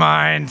 never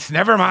mind.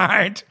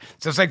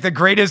 So it's like the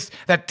greatest,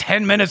 that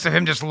 10 minutes of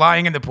him just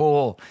lying in the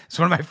pool. It's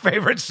one of my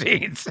favorite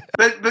scenes.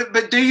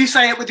 But do you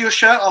say it with your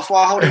shirt off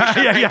while holding a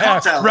champagne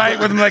cocktail? Right,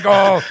 with him like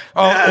all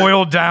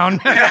oiled down.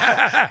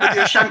 With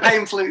your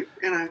champagne flute,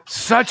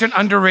 Such an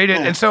underrated,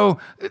 and so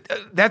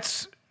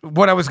that's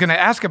what I was going to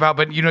ask about.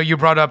 But you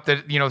brought up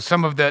that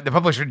some of the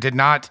publisher did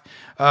not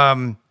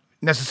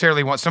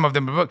necessarily want some of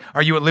them to book.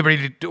 Are you at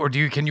liberty to, or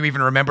can you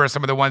even remember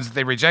some of the ones that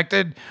they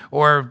rejected,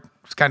 or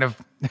it's kind of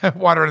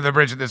water under the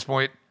bridge at this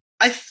point?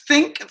 I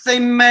think they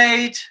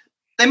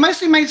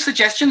mostly made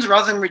suggestions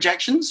rather than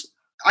rejections.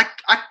 I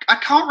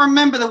can't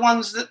remember the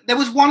ones that there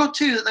was one or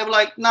two that they were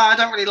like, no, I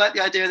don't really like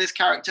the idea of this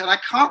character, and I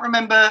can't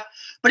remember.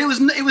 But it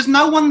was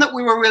no one that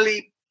we were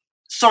really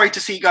sorry to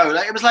see go.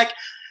 Like, it was like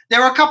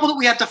there were a couple that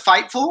we had to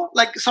fight for,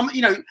 like some,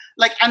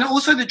 and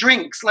also the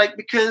drinks, like,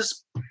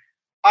 because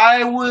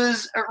I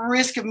was at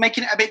risk of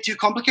making it a bit too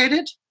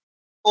complicated,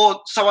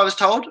 or so I was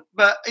told.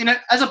 But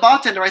as a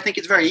bartender, I think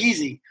it's very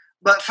easy.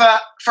 But for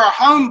a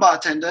home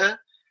bartender,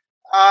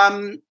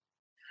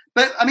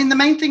 but I mean, the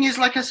main thing is,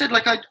 like I said,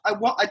 like I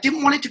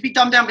didn't want it to be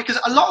dumbed down, because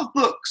a lot of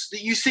books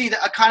that you see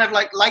that are kind of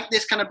like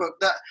this kind of book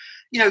that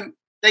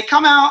they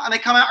come out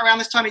around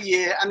this time of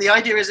year, and the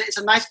idea is that it's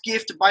a nice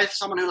gift to buy for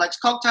someone who likes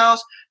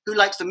cocktails, who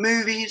likes the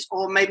movies,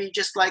 or maybe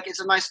just like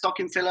it's a nice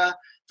stocking filler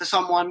for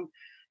someone.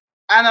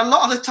 And a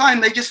lot of the time,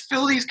 they just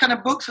fill these kind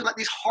of books with like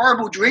these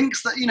horrible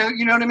drinks that, you know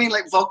what I mean?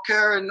 Like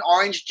vodka and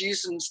orange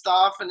juice and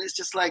stuff. And it's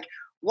just like,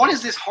 what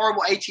is this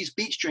horrible 80s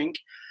beach drink?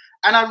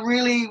 And I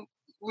really,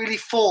 really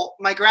fought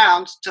my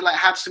ground to like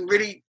have some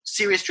really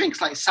serious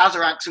drinks like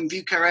Sazeracs and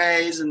Vieux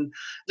Carrés and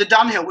the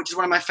Dunhill, which is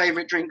one of my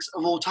favorite drinks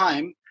of all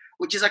time,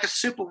 which is like a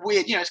super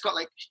weird, it's got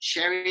like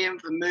sherry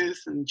and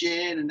vermouth and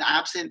gin and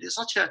absinthe. It's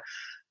such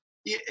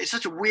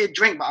a weird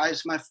drink, but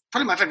it's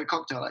probably my favorite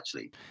cocktail,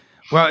 actually.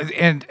 Well,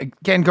 and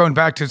again, going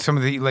back to some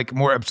of the like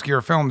more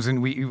obscure films,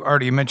 and you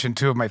already mentioned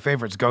two of my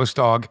favorites, Ghost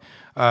Dog,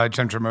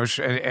 Jen Jarmusch,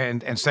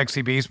 and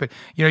Sexy Beast. But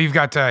you've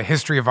got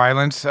History of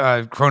Violence,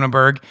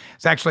 Cronenberg.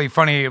 It's actually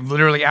funny.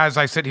 Literally, as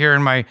I sit here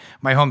in my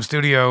home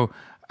studio,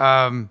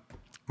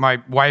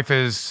 my wife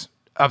is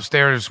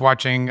upstairs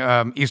watching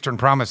Eastern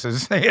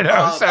Promises.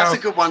 That's a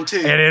good one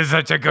too. It is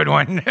such a good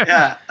one.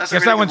 Yeah, that's a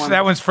really good one.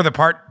 That one's for the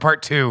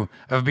part two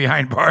of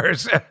Behind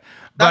Bars.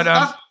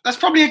 But that's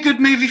probably a good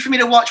movie for me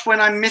to watch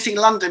when I'm missing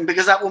London,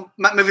 because that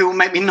movie will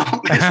make me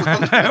not miss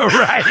London.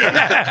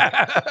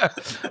 Right.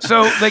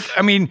 So, like,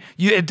 I mean,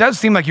 it does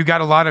seem like you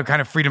got a lot of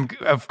kind of freedom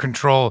of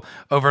control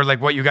over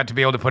like what you got to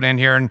be able to put in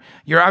here, and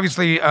you're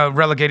obviously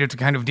relegated to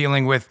kind of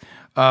dealing with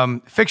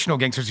fictional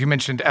gangsters. You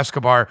mentioned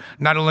Escobar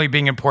not only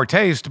being in poor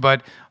taste,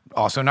 but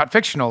also not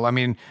fictional. I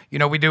mean,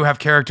 we do have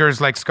characters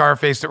like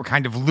Scarface that were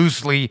kind of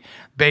loosely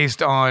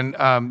based on,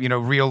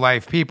 real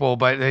life people,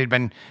 but they'd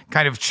been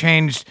kind of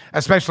changed,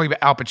 especially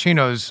Al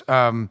Pacino's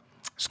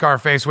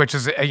Scarface, which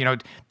is,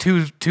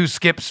 two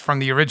skips from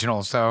the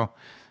original. So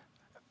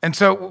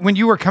when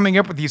you were coming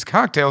up with these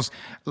cocktails,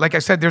 like I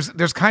said,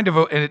 there's kind of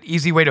an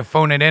easy way to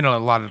phone it in a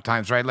lot of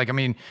times, right? Like, I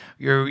mean,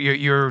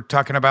 you're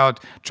talking about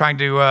trying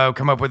to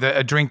come up with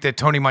a drink that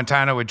Tony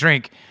Montana would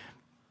drink.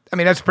 I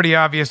mean, that's pretty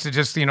obvious to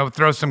just,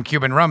 throw some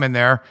Cuban rum in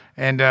there.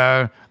 And,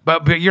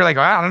 but you're like,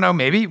 well, I don't know,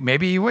 maybe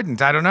he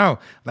wouldn't. I don't know.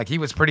 Like he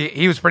was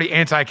pretty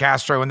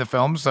anti-Castro in the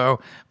film. So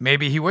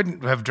maybe he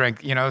wouldn't have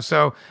drank,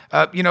 so,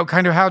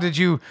 kind of how did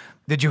you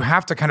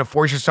have to kind of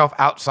force yourself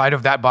outside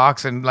of that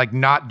box and like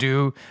not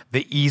do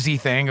the easy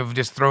thing of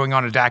just throwing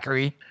on a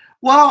daiquiri?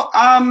 Well,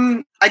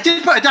 I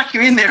did put a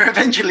daiquiri in there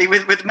eventually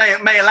with Meyer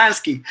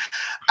Lansky.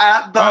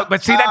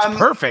 But see, that's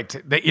perfect.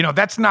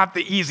 That's not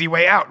the easy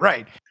way out.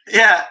 Right.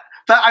 Yeah.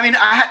 But I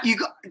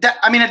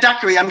mean, a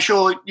daiquiri. I'm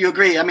sure you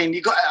agree. I mean,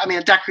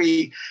 a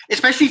daiquiri,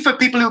 especially for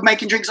people who are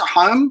making drinks at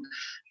home,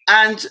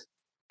 and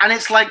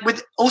it's like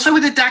with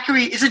a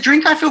daiquiri, it's a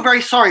drink I feel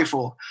very sorry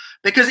for,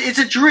 because it's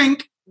a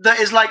drink that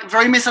is like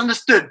very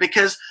misunderstood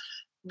because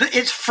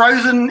it's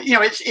frozen. You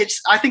know,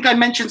 it's. I think I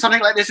mentioned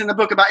something like this in the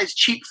book about its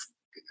cheap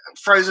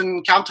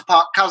frozen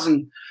counterpart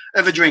cousin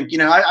of a drink. You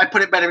know, I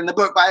put it better in the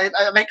book, but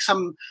I make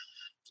some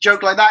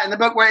joke like that in the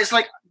book where it's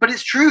like, but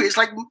it's true. It's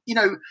like, you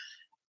know,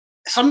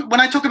 when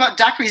I talk about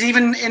daiquiris,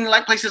 even in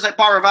like places like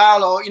Bar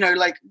Rival or, you know,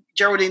 like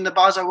Geraldine, the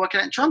bars I work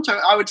at in Toronto,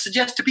 I would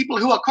suggest to people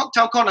who are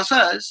cocktail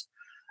connoisseurs,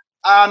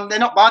 they're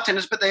not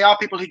bartenders, but they are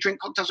people who drink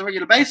cocktails on a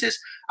regular basis.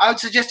 I would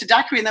suggest a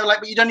daiquiri, and they were like,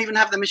 but you don't even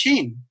have the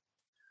machine.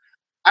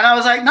 And I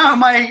was like, no,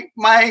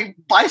 my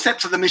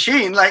biceps are the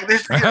machine. Like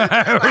this. Right.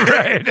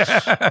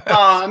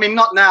 I mean,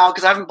 not now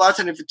because I haven't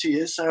bartended for 2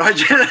 years. So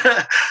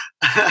I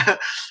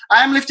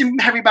am lifting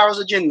heavy barrels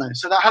of gin though,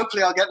 so that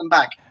hopefully I'll get them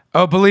back.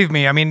 Oh, believe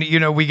me. I mean, you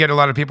know, we get a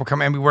lot of people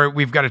come in.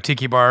 We've got a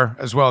tiki bar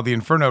as well, the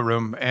Inferno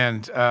Room,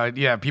 and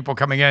people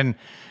coming in,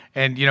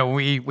 and you know,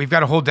 we've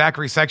got a whole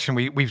daiquiri section.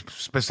 We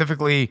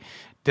specifically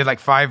did like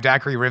 5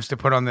 daiquiri riffs to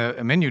put on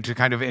the menu to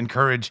kind of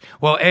encourage.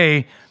 Well,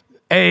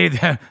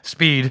 the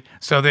speed,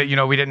 so that, you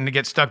know, we didn't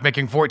get stuck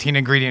making 14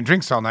 ingredient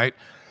drinks all night.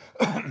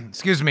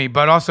 Excuse me,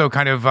 but also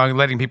kind of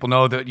letting people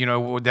know that, you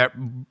know, that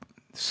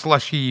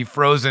slushy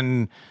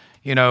frozen,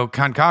 you know,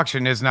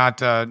 concoction is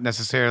not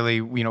necessarily,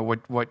 you know,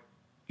 what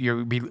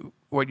you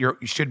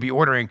should be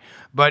ordering,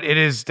 but it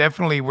is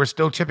definitely, we're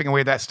still chipping away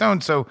at that stone.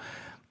 So,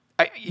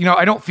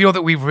 I don't feel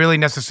that we've really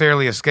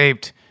necessarily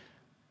escaped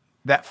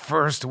that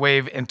first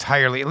wave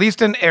entirely, at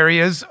least in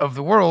areas of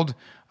the world.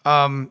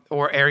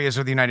 Or areas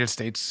of the United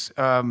States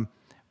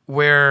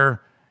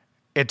where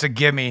it's a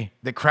gimme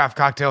that craft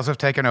cocktails have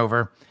taken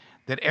over,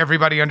 that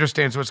everybody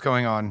understands what's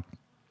going on.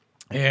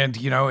 And,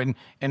 you know, in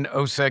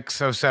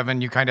 06, 07,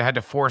 you kind of had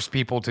to force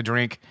people to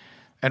drink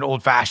an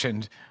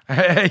old-fashioned,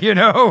 you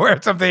know, where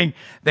it's something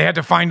they had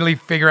to finally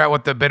figure out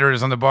what the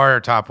bitters on the bar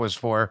top was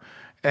for.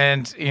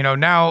 And, you know,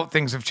 now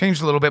things have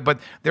changed a little bit, but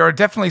there are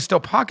definitely still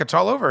pockets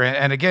all over.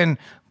 And again,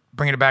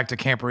 bringing it back to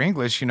Camper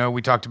English, you know,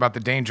 we talked about the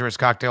dangerous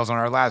cocktails on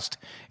our last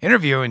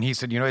interview, and he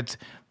said, you know, it's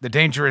the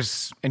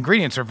dangerous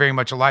ingredients are very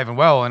much alive and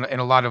well in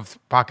a lot of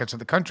pockets of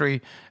the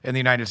country in the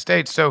United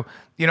States. So,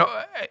 you know,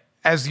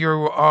 as you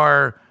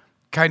are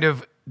kind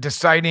of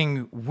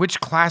deciding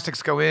which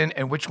classics go in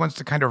and which ones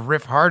to kind of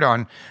riff hard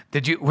on,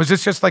 was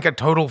this just like a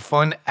total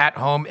fun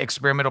at-home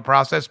experimental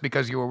process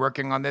because you were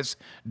working on this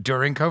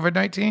during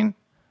COVID-19?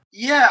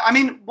 Yeah, I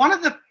mean, one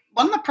of the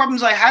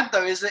problems I had,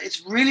 though, is that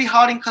it's really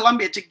hard in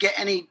Colombia to get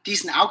any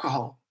decent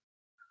alcohol.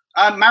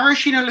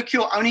 Maraschino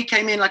liqueur only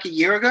came in like a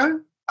year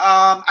ago,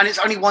 and it's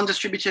only one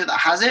distributor that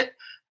has it.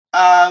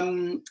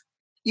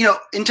 You know,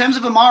 in terms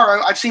of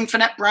Amaro, I've seen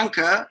Fernet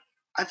Branca.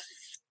 I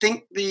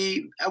think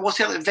what's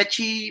the other,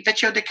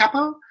 Vecchio de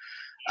Capo?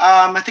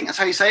 I think that's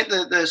how you say it,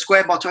 the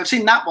square bottle. I've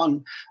seen that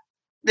one.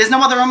 There's no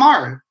other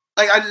Amaro.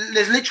 Like,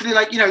 there's literally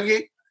like, you know,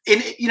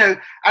 and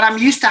I'm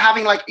used to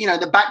having like, you know,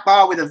 the back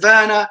bar with a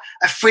Werner,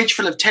 a fridge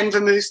full of 10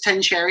 vermouths,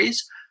 10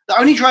 sherries. The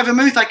only dry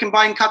vermouth I can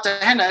buy in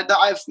Cartagena that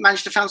I've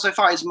managed to find so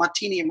far is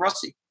Martini and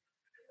Rossi.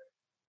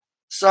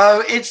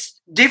 So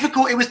it's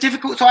difficult. It was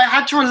difficult. So I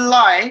had to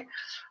rely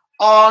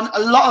on a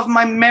lot of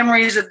my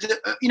memories of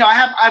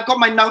I've got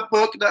my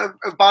notebook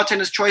of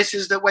bartenders'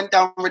 choices that went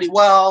down really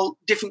well,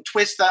 different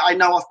twists that I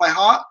know off by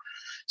heart.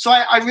 So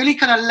I really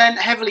kind of lent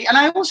heavily. And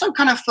I also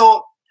kind of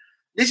thought,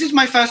 this is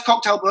my first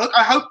cocktail book.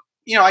 I hope,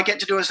 you know, I get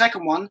to do a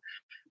second one,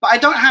 but I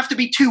don't have to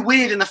be too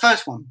weird in the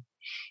first one.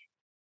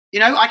 You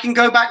know, I can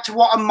go back to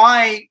what are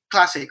my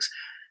classics.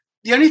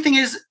 The only thing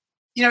is,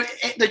 you know,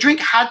 the drink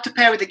had to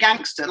pair with a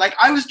gangster. Like,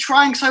 I was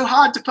trying so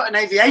hard to put an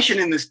aviation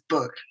in this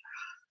book.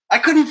 I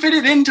couldn't fit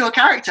it into a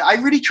character. I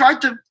really tried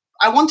to.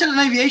 I wanted an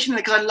aviation in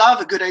it because I love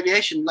a good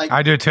aviation. Like,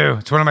 I do too.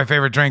 It's one of my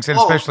favorite drinks, and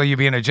especially you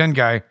being a gin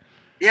guy.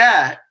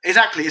 Yeah,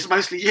 exactly. It's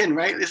mostly gin,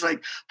 right? It's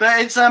like,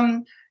 but it's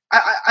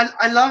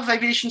I love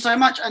aviation so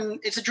much, and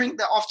it's a drink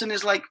that often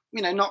is like,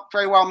 you know, not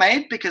very well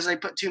made because they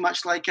put too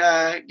much like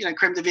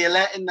creme de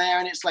violette in there,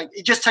 and it's like,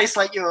 it just tastes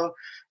like your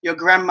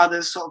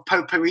grandmother's sort of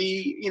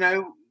potpourri, you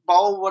know,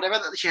 bowl, whatever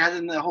that she had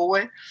in the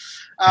hallway.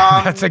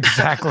 That's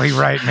exactly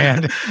right,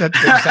 man. That's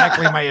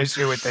exactly my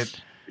issue with it.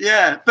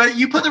 Yeah, but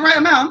you put the right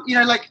amount. You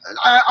know, like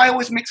I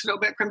always mix a little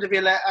bit of creme de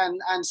violette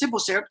and simple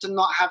syrup to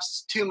not have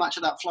too much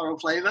of that floral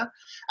flavor.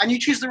 And you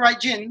choose the right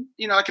gin,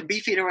 you know, like a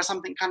Beefeater or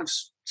something kind of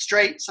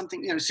straight,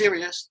 something, you know,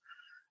 serious.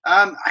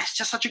 It's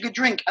just such a good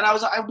drink. And I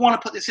was like, I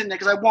want to put this in there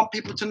because I want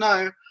people to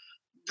know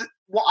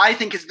what I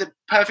think is the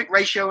perfect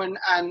ratio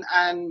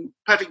and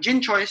perfect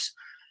gin choice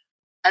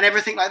and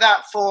everything like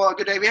that for a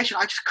good aviation.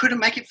 I just couldn't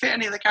make it fit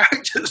any of the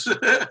characters.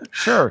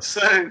 Sure.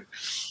 So,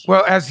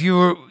 well, as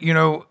you're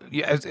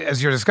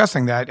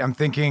discussing that, I'm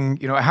thinking,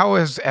 you know, how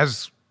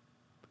as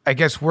I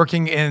guess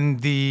working in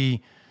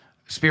the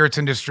spirits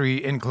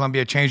industry in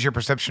Colombia changed your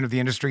perception of the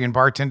industry and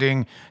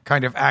bartending,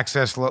 kind of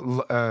access,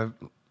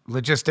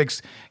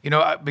 logistics, you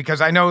know,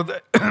 because I know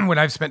that when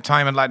I've spent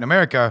time in Latin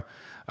America,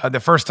 the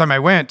first time I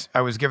went,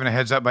 I was given a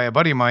heads up by a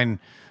buddy of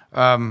mine.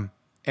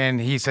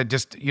 And he said,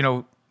 just, you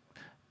know,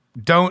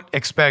 don't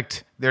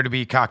expect there to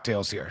be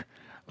cocktails here.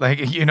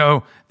 Like, you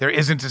know, there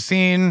isn't a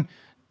scene.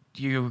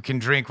 You can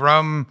drink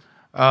rum,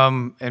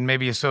 and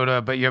maybe a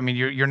soda, but I mean,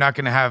 you're not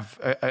going to have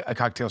a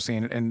cocktail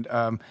scene.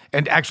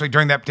 And actually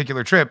during that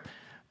particular trip,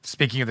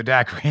 speaking of the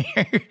daiquiri,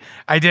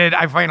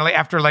 I finally,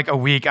 after like a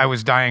week, I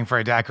was dying for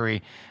a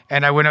daiquiri.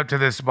 And I went up to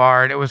this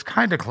bar, and it was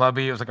kind of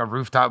clubby. It was like a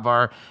rooftop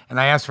bar. And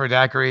I asked for a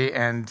daiquiri,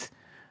 and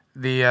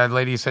the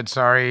lady said,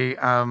 sorry,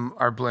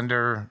 our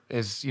blender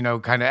is,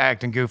 kind of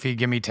acting goofy.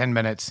 Give me 10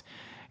 minutes.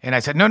 And I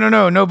said, no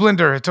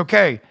blender. It's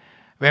okay.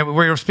 We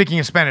were speaking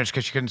in Spanish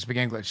because she couldn't speak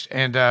English.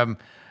 And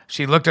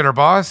she looked at her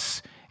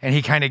boss, and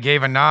he kind of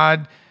gave a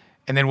nod,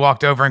 and then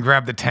walked over and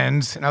grabbed the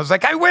tens. And I was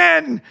like, I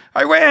win,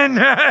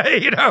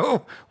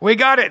 we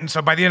got it. And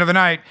so by the end of the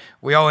night,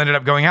 we all ended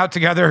up going out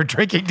together,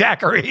 drinking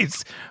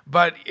daiquiris.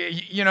 But,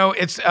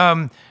 it's,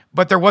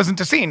 but there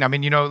wasn't a scene. I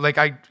mean, like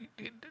I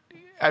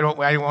don't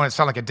want to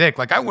sound like a dick.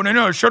 Like, I want to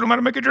know, show them how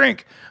to make a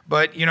drink.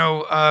 But,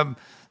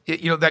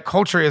 that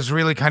culture is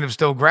really kind of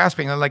still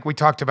grasping. And like we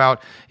talked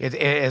about, it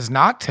has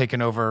not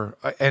taken over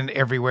and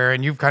everywhere.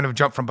 And you've kind of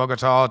jumped from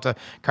Bogota to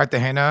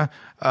Cartagena.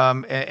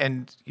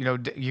 And you're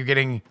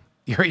getting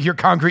your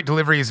concrete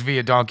deliveries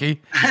via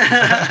donkey.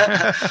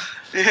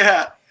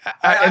 Yeah.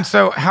 And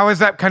so how is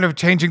that kind of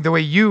changing the way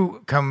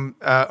you come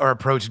or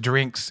approach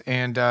drinks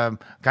and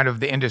kind of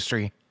the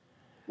industry?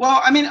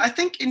 Well, I mean, I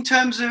think in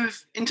terms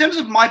of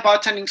my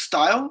bartending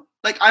style,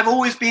 like I've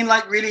always been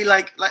like really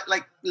like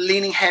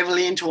leaning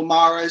heavily into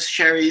amaros,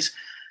 sherries,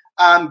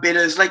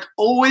 bitters, like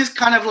always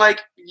kind of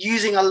like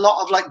using a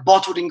lot of like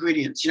bottled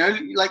ingredients,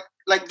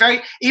 like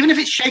very, even if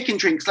it's shaken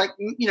drinks, like,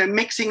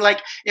 mixing, like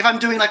if I'm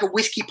doing like a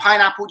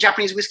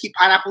Japanese whiskey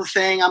pineapple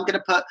thing, I'm going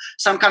to put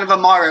some kind of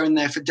amaro in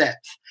there for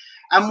depth.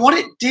 And what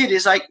it did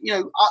is like,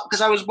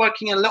 because I was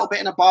working a little bit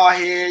in a bar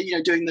here,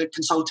 doing the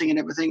consulting and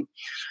everything.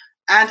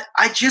 And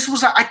I just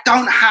was like, I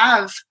don't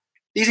have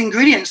these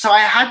ingredients. So I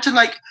had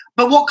to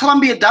but what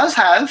Colombia does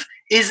have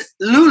is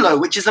lulo,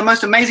 which is the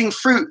most amazing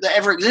fruit that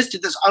ever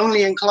existed. That's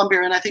only in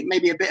Colombia and I think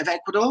maybe a bit of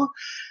Ecuador.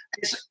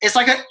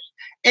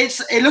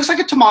 It looks like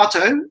a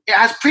tomato. It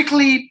has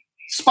prickly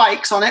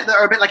spikes on it that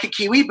are a bit like a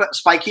kiwi, but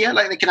spikier,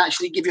 like they can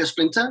actually give you a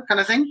splinter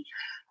kind of thing.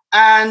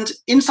 And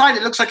inside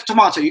it looks like a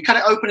tomato. You cut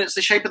it open, it's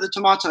the shape of the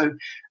tomato.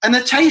 And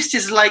the taste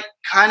is like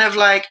kind of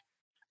like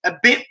a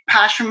bit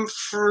passion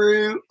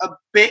fruit, a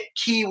bit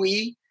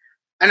kiwi,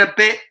 and a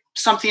bit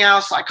something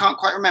else I can't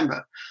quite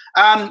remember.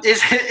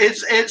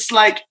 It's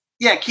like,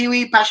 yeah,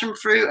 kiwi, passion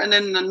fruit, and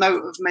then a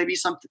note of maybe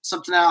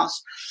something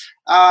else.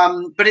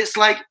 But it's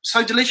like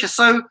so delicious.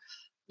 So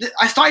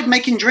I started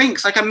making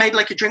drinks. Like I made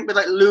like a drink with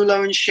like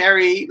lulo and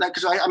sherry, like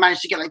because I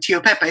managed to get like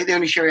Tio Pepe, the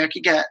only sherry I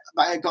could get,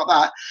 but I got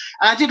that.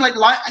 And I did like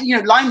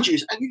lime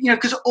juice,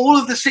 because all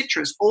of the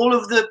citrus, all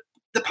of the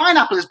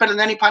pineapple is better than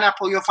any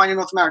pineapple you'll find in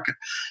North America.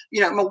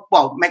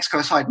 Well, Mexico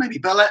aside maybe,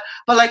 but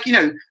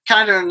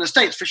Canada and the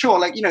States for sure.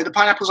 Like the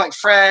pineapple's like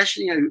fresh.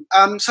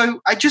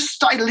 So I just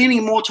started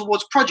leaning more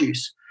towards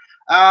produce.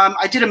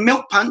 I did a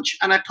milk punch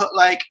and I put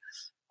like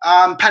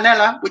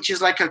panela, which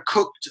is like a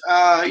cooked,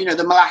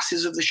 the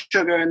molasses of the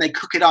sugar, and they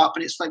cook it up,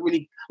 and it's like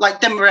really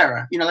like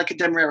demerara, like a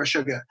demerara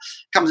sugar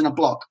comes in a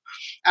block.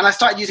 And I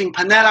started using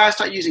panela, I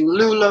started using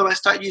lulo, I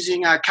started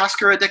using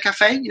cascara de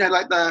café,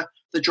 like the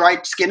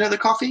dried skin of the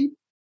coffee,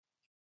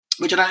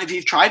 which I don't know if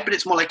you've tried, but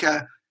it's more like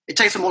it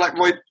tastes more like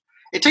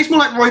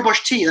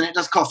rooibos tea than it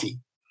does coffee.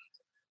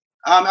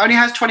 It only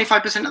has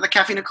 25% of the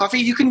caffeine of coffee.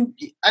 You can,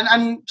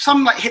 and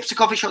some like hipster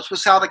coffee shops will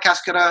sell the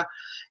cascara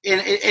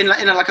in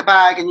like a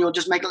bag, and you'll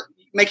just make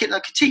it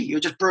like a tea. You'll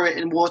just brew it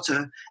in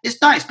water.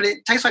 It's nice, but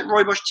it tastes like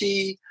rooibos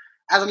tea,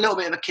 has a little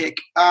bit of a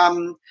kick.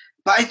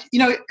 But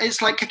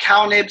it's like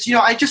cacao nibs.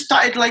 I just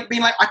started like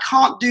being like, I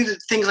can't do the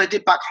things I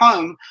did back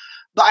home,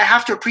 but I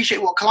have to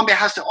appreciate what Colombia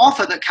has to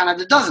offer that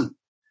Canada doesn't.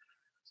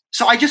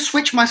 So I just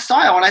switched my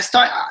style, and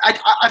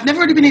I've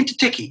never really been into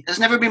tiki. That's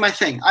never been my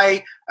thing.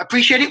 I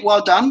appreciate it,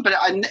 well done, but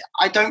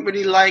I don't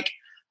really like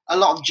a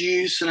lot of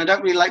juice, and I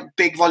don't really like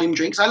big volume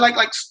drinks. I like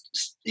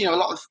a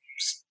lot of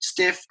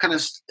stiff kind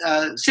of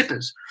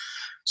sippers.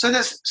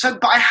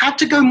 But I had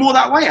to go more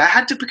that way. I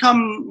had to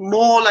become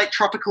more like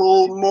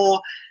tropical,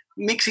 more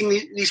mixing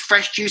these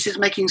fresh juices,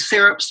 making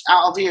syrups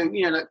out of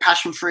like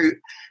passion fruit,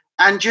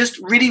 and just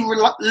really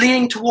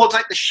leaning towards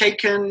like the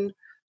shaken.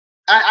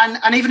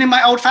 And even in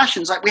my old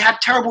fashions, like we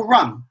had terrible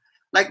rum.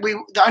 Like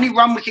the only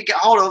rum we could get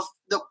hold of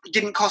that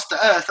didn't cost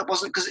the earth, that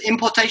wasn't, because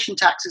importation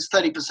tax is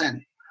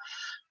 30%.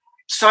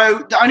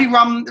 So the only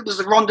rum that was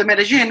the Ron de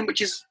Medellin,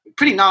 which is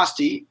pretty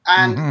nasty,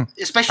 and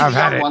especially the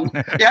young one.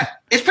 Yeah,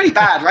 it's pretty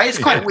bad, right? It's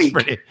quite weak.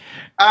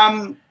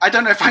 I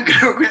don't know if I'm going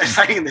to regret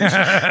saying this.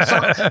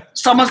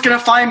 Someone's going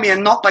to find me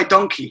and not by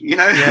donkey,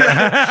 Yeah.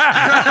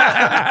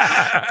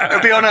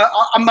 It'll be on a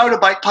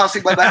motorbike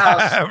passing by the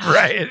house.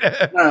 Right.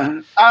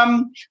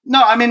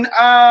 No, I mean,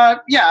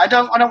 I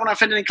don't want to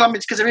offend any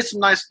Colombians, because there is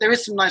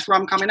some nice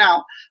rum coming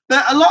out.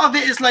 But a lot of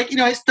it is like,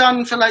 it's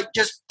done for like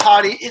just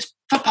party. It's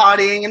for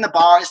partying in the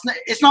bar.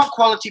 It's not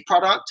quality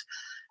product.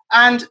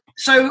 And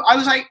so I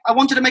was like, I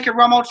wanted to make a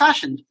rum old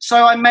fashioned.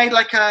 So I made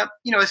like a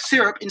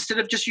syrup. Instead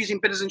of just using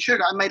bitters and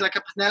sugar, I made like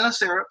a panela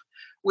syrup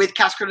with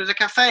cascara de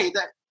café,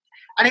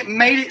 and it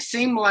made it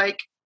seem like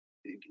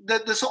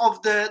the sort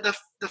of the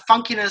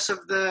funkiness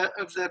of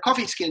the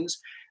coffee skins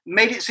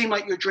made it seem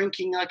like you're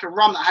drinking like a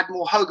rum that had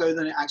more hogo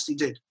than it actually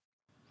did.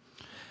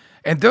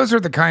 And those are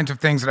the kinds of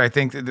things that I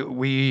think that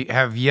we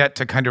have yet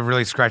to kind of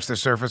really scratch the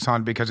surface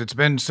on, because it's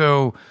been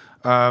so,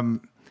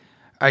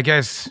 I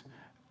guess,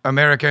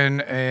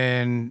 American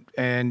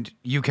and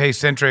UK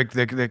centric,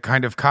 the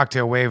kind of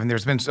cocktail wave. And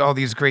there's been all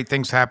these great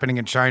things happening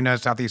in China,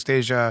 Southeast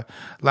Asia,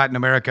 Latin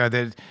America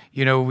that,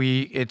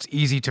 it's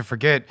easy to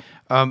forget.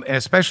 And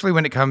especially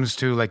when it comes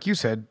to, like you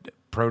said,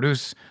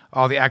 produce,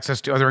 all the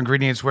access to other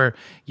ingredients where,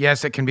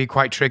 yes, it can be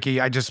quite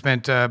tricky. I just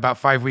spent about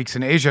 5 weeks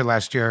in Asia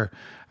last year,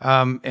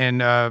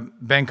 in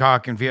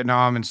Bangkok and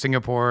Vietnam and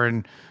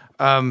Singapore.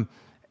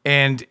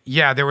 And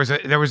yeah, there was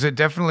a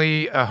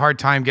definitely a hard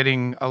time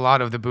getting a lot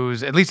of the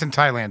booze, at least in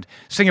Thailand.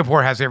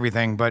 Singapore has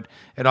everything, but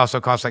it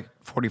also costs like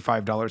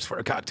 $45 for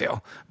a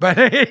cocktail. But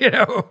in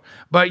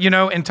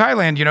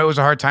Thailand, it was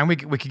a hard time. We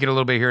could get a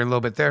little bit here and a little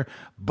bit there,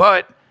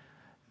 but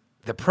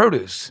the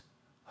produce,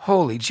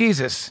 holy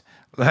Jesus.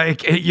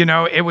 Like,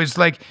 it was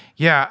like,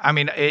 yeah, I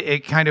mean,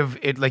 it kind of,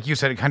 like you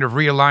said, it kind of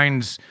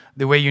realigns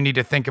the way you need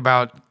to think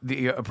about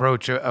the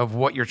approach of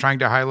what you're trying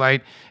to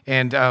highlight,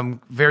 and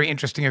very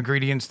interesting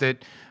ingredients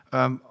that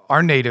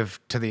are native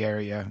to the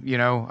area.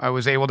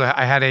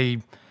 I had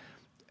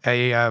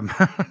a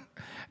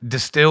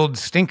distilled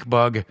stink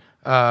bug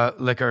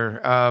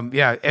liquor.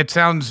 Yeah, it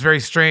sounds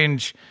very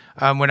strange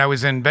when I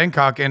was in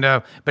Bangkok,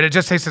 but it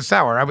just tasted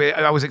sour.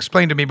 I was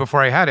explained to me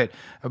before I had it,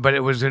 but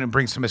it was going to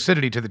bring some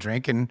acidity to the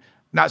drink, and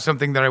not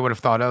something that I would have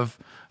thought of.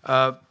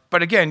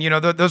 But again,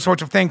 those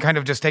sorts of things, kind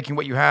of just taking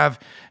what you have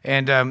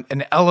and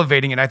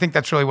elevating it. I think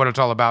that's really what it's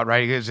all about,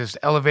 right? It's just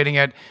elevating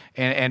it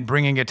and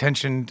bringing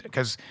attention,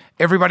 because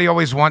everybody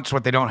always wants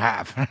what they don't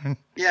have.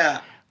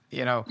 Yeah.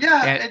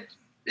 Yeah.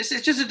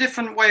 It's just a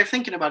different way of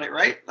thinking about it,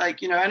 right?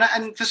 Like,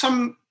 and for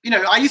some,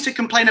 I used to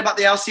complain about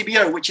the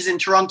LCBO, which is in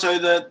Toronto,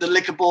 the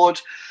liquor board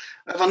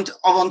of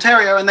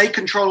Ontario, and they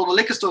control all the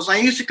liquor stores. And I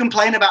used to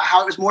complain about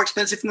how it was more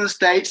expensive in the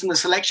States and the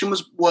selection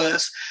was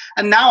worse.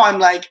 And now I'm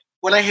like,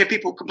 when I hear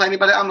people complaining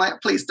about it, I'm like,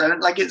 please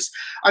don't. Like,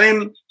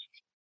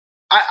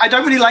 I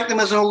don't really like them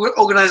as an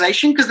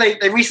organization, because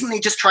they recently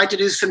just tried to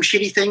do some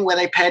shitty thing where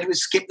they paired with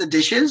Skip the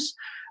Dishes.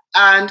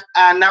 And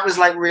that was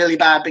like really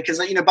bad, because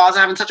bars are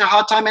having such a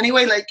hard time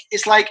anyway. Like,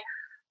 it's like,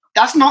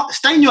 that's not,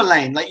 stay in your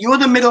lane. Like, you're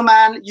the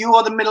middleman, you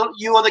are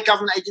the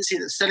government agency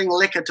that's selling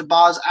liquor to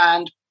bars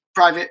and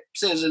private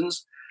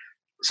citizens.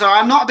 So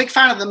I'm not a big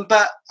fan of them,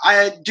 but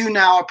I do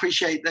now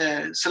appreciate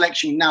their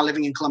selection now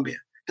living in Colombia,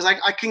 because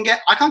I can't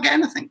get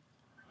anything,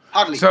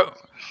 hardly.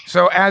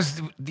 So as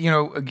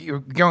you're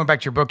going back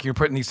to your book, you're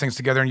putting these things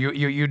together, and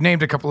you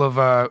named a couple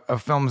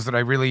of films that I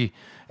really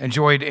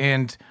enjoyed,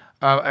 and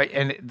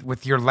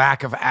with your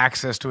lack of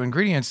access to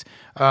ingredients,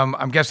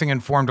 I'm guessing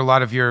informed a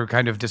lot of your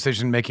kind of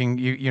decision making.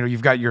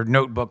 You've got your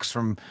notebooks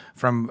from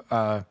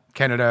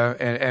Canada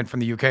and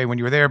from the UK when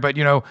you were there, but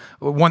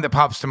one that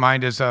pops to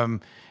mind is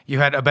you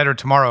had A Better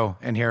Tomorrow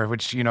in here,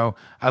 which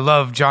I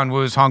love John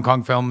Woo's Hong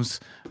Kong films.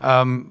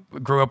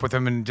 Grew up with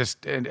him, and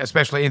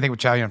especially anything with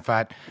Chow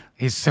Yun-fat.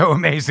 He's so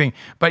amazing.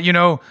 But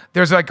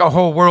there's like a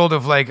whole world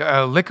of like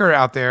liquor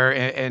out there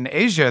in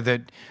Asia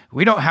that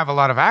we don't have a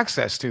lot of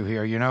access to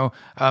here.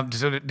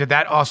 So did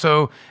that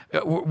also,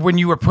 when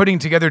you were putting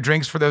together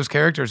drinks for those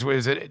characters,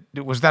 was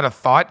that a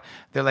thought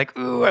that like,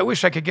 ooh, I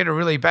wish I could get a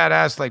really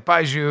badass like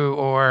Baijiu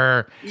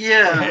or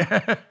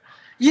yeah.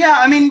 Yeah,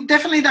 I mean,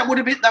 definitely that would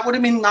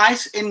have been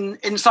nice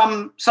in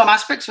some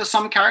aspects for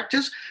some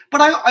characters, but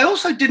I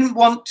also didn't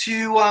want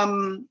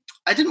to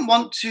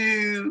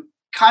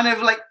kind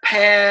of like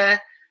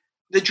pair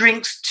the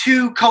drinks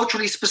too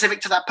culturally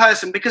specific to that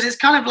person, because it's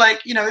kind of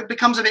like, it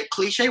becomes a bit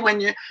cliche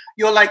when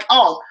you're like,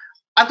 oh,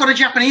 I've got a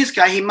Japanese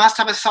guy, he must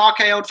have a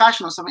sake old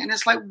fashioned or something, and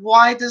it's like,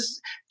 why does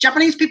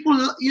Japanese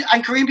people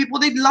and Korean people,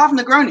 they love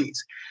Negronis,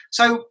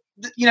 so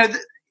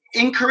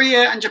in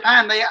Korea and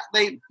Japan,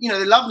 they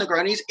love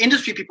Negronis.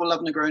 Industry people love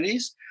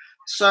Negronis.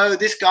 So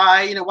this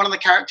guy, one of the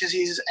characters,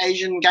 he's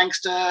Asian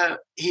gangster.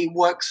 He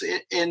works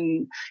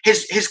in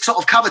his sort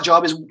of cover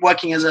job is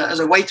working as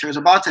a waiter, as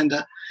a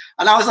bartender.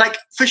 And I was like,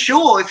 for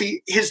sure,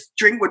 his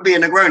drink would be a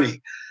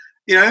Negroni.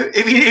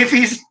 If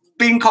he's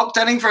been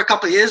cocktailing for a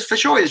couple of years, for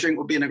sure his drink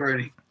would be a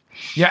Negroni.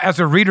 Yeah, as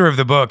a reader of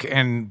the book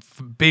and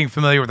being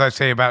familiar with, I'd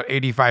say, about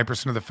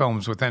 85% of the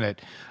films within it,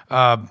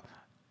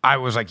 I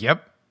was like,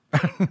 yep.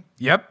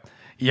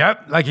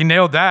 Yep. Like, he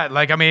nailed that.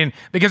 Like, I mean,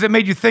 because it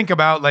made you think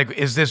about, like,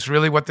 is this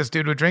really what this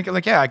dude would drink?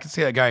 Like, yeah, I can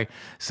see that guy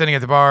sitting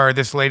at the bar, or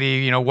this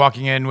lady,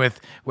 walking in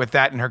with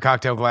that in her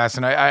cocktail glass.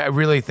 And I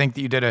really think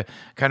that you did a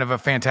kind of a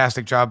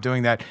fantastic job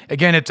doing that.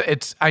 Again,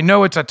 it's I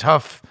know it's a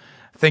tough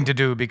thing to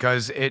do,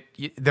 because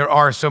there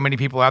are so many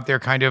people out there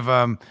kind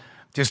of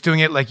just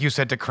doing it, like you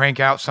said, to crank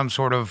out some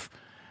sort of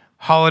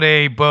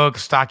holiday book,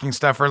 stocking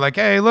stuffer, like,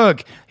 hey,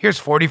 look, here's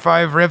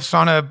 45 riffs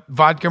on a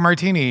vodka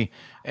martini.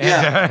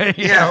 And,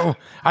 you know,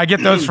 I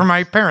get those from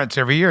my parents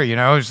every year,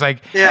 it's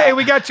like, hey,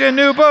 we got you a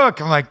new book.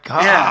 I'm like,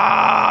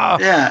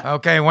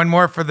 okay, one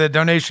more for the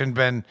donation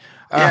bin.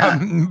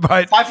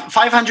 But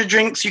 500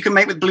 drinks you can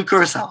make with blue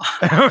curacao.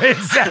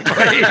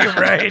 Exactly,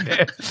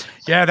 right.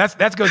 Yeah,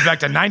 that goes back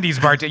to 90s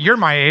bartending. You're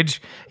my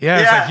age. Yeah,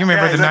 it's like you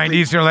remember the exactly.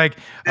 90s. You're like,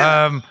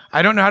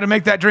 I don't know how to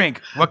make that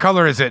drink. What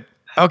color is it?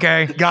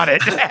 Okay, got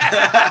it.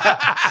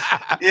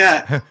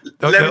 Yeah.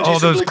 Lemon all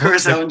juice those and blue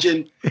curacao and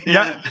gin.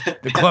 Yeah.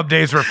 The club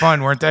days were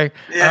fun, weren't they?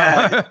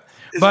 Yeah.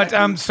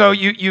 But so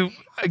you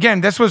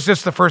again, this was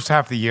just the first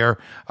half of the year.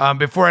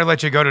 Before I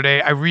let you go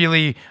today, I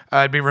really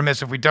I'd be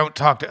remiss if we don't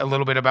talk a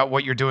little bit about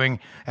what you're doing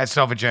at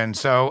Selvagen.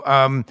 So,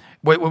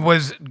 what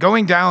was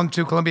going down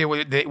to Colombia?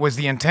 Was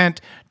the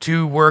intent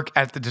to work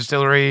at the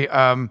distillery?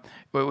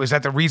 Was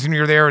that the reason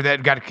you're there, or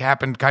that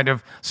happened kind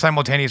of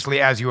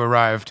simultaneously as you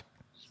arrived?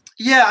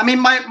 Yeah, I mean,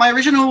 my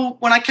original,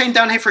 when I came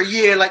down here for a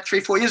year, like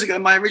 3-4 years ago,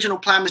 my original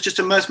plan was just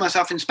to immerse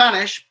myself in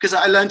Spanish because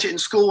I learned it in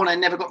school and I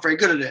never got very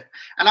good at it.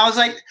 And I was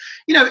like,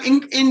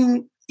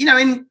 in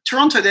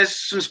Toronto, there's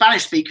some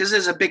Spanish speakers.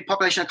 There's a big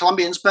population of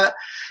Colombians, but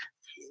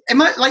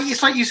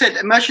it's like you said,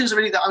 immersion is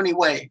really the only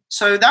way.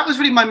 So that was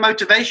really my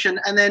motivation.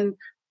 And then,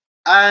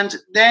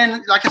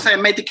 like I say, I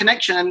made the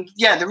connection. And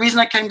yeah, the reason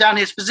I came down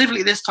here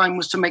specifically this time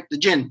was to make the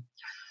gin.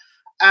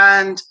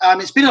 And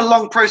it's been a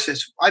long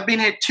process. I've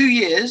been here 2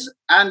 years,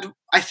 and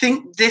I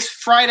think this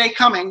Friday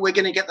coming, we're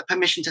going to get the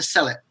permission to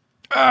sell it.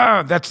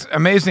 Oh, that's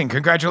amazing!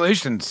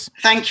 Congratulations.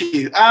 Thank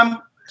you.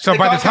 So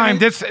by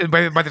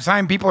the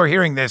time people are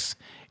hearing this,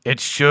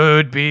 it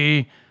should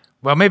be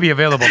maybe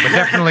available, but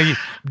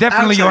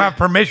definitely you'll have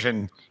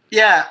permission.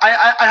 Yeah,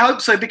 I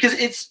hope so, because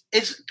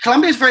it's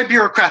Colombia is very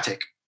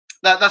bureaucratic.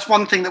 That's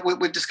one thing that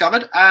we've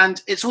discovered,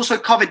 and it's also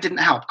COVID didn't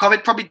help.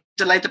 COVID probably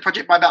delayed the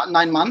project by about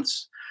 9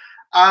 months.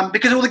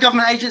 Because all the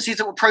government agencies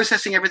that were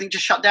processing everything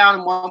just shut down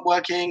and weren't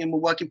working, and were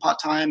working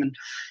part-time, and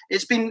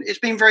it's been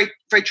very,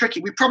 very tricky.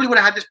 We probably would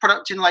have had this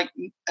product in like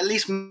at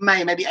least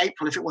May, maybe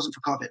April, if it wasn't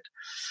for COVID.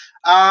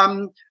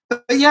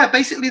 But yeah,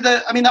 basically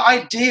the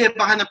idea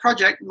behind the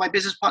project, my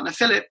business partner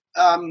Philip,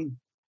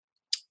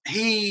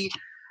 he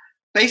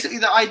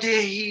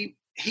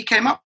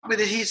came up with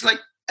it. He's like,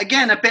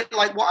 again, a bit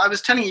like what I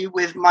was telling you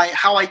with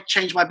how I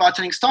changed my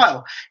bartending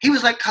style. He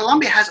was like,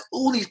 Colombia has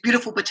all these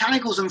beautiful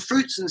botanicals and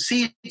fruits and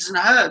seeds and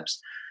herbs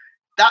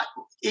that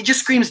it just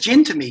screams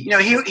gin to me.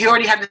 He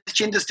already had this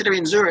gin distillery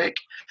in Zurich,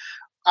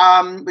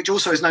 which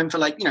also is known for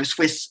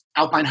Swiss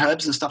alpine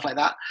herbs and stuff like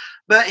that.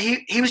 But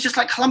he was just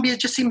like, Colombia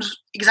just seems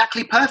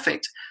exactly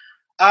perfect.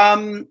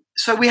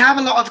 So we have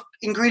a lot of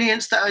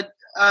ingredients that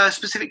are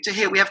specific to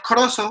here. We have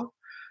corozo,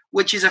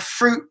 which is a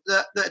fruit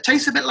that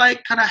tastes a bit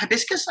like kind of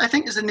hibiscus, I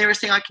think is the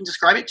nearest thing I can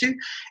describe it to.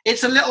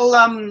 It's a little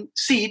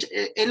seed.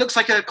 It looks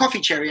like a coffee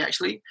cherry,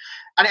 actually.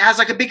 And it has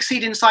like a big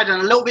seed inside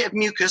and a little bit of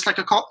mucus, like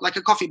a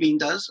coffee bean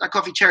does, a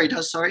coffee cherry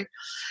does, sorry.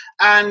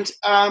 And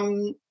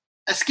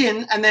a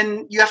skin, and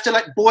then you have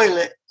to boil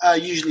it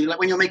usually. Like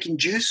when you're making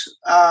juice,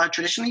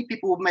 traditionally,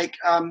 people will make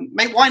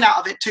wine out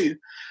of it too.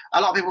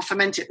 A lot of people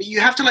ferment it. But you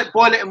have to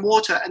boil it in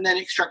water and then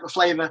extract the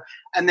flavor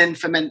and then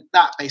ferment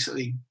that,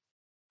 basically.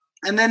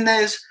 And then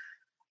there's,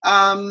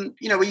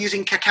 we're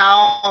using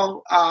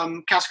cacao,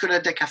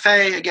 cascara de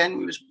café,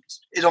 again,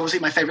 is obviously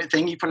my favorite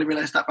thing. You probably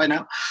realized that by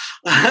now.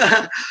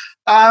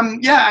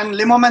 And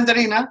limon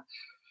mandarina,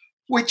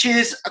 which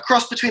is a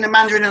cross between a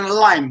mandarin and a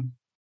lime.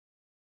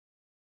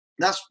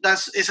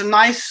 It's a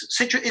nice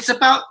citrus. It's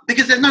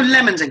because there's no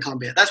lemons in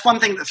Colombia. That's one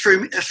thing that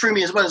threw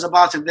me as well as a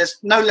bartender. There's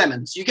no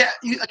lemons. You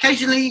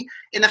occasionally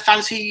in the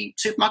fancy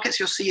supermarkets,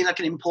 you'll see an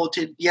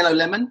imported yellow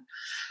lemon.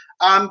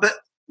 But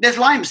there's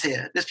limes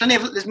here. There's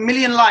a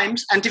million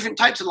limes and different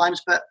types of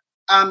limes, but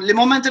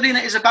limon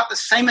mandarina is about the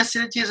same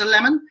acidity as a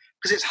lemon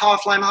because it's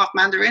half lime, half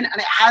mandarin, and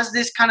it has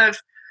this kind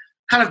of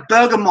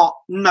bergamot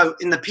note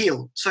in the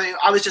peel. So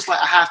I was just like,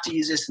 I have to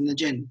use this in the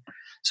gin.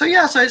 So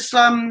yeah, so it's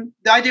the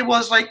idea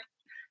was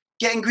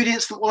get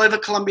ingredients from all over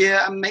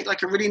Colombia and make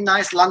a really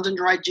nice London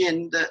dry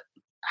gin that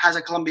has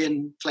a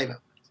Colombian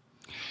flavor.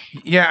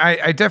 Yeah,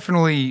 I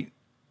definitely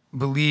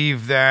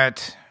believe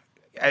that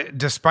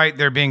despite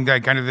there being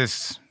kind of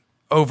this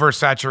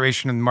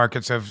oversaturation in the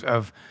markets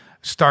of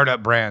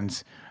startup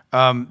brands,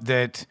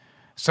 that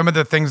some of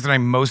the things that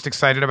I'm most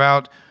excited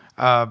about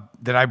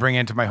that I bring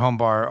into my home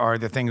bar are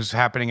the things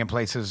happening in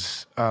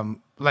places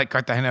like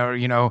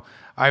Cartagena.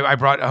 I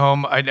brought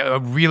home a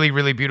really,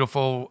 really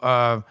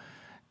beautiful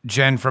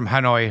gin from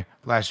Hanoi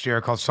last year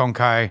called Song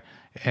Kai,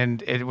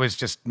 and it was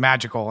just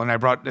magical. And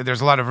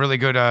there's a lot of really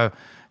good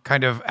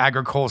kind of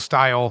agricole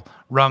style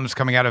rums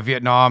coming out of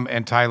Vietnam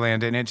and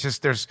Thailand, and it's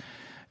just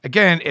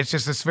it's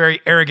just this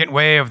very arrogant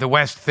way of the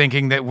West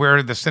thinking that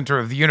we're the center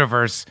of the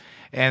universe,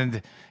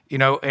 and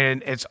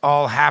and it's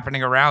all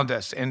happening around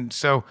us. And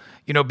so,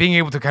 being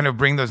able to kind of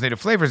bring those native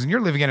flavors, and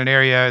you're living in an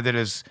area that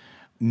is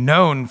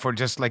known for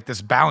just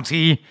this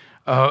bounty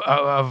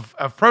of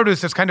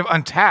produce that's kind of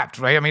untapped,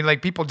 right? I mean,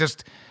 people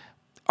just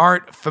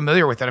aren't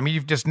familiar with it. I mean,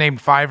 you've just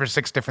named 5 or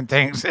 6 different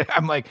things.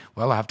 I'm like,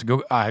 well,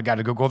 I got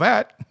to Google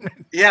that.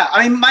 Yeah.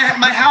 I mean,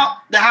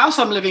 the house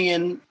I'm living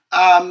in,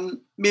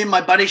 me and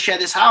my buddy share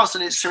this house,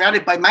 and it's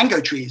surrounded by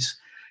mango trees.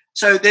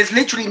 So there's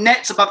literally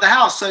nets above the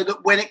house so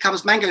that when it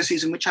comes mango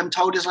season, which I'm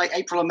told is like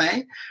April or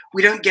May,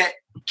 we don't get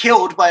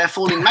killed by a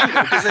falling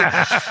mango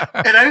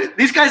because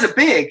these guys are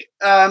big.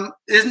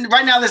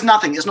 Right now there's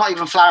nothing. It's not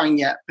even flowering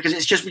yet because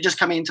we're just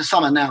coming into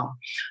summer now.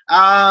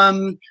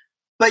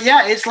 But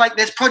yeah, it's like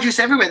there's produce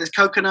everywhere. There's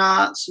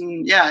coconuts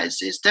and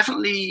it's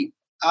definitely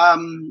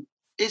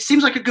it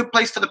seems like a good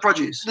place for the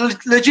produce.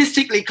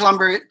 Logistically,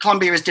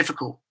 Colombia is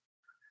difficult.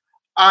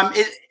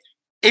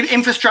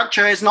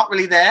 Infrastructure is not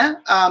really there,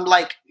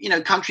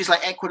 countries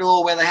like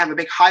Ecuador, where they have a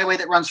big highway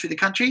that runs through the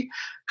country.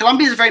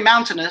 Colombia is very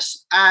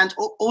mountainous, and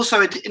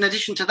also in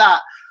addition to that,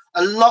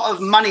 a lot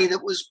of money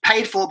that was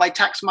paid for by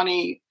tax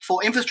money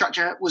for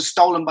infrastructure was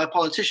stolen by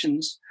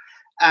politicians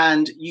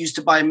and used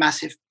to buy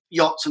massive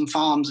yachts and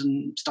farms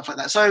and stuff like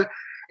that. So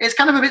it's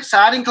kind of a bit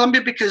sad in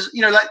Colombia because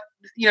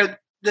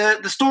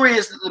the story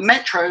is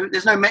that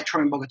there's no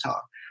metro in Bogota,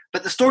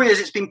 but the story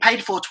is it's been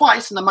paid for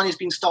twice and the money's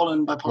been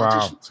stolen by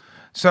politicians. Wow.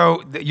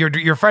 So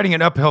you're fighting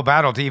an uphill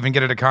battle to even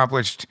get it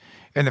accomplished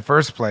in the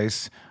first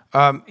place.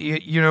 Can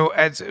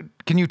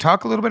you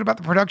talk a little bit about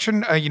the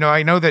production?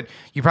 I know that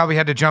you probably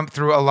had to jump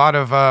through a lot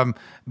of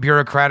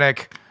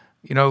bureaucratic,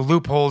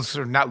 loopholes,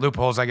 or not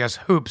loopholes, I guess,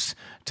 hoops,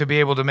 to be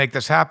able to make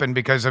this happen,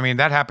 because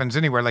that happens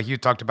anywhere, like you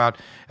talked about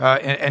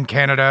in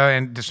Canada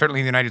and certainly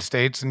in the United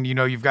States, and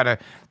you've got to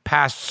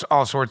pass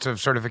all sorts of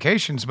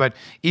certifications, but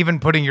even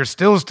putting your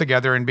stills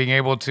together and being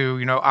able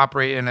to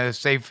operate in a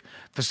safe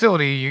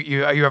facility,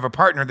 you have a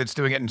partner that's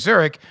doing it in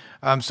Zurich,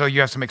 so you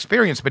have some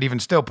experience, but even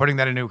still putting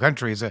that in a new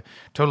country is a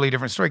totally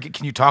different story.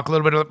 Can you talk a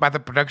little bit about the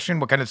production,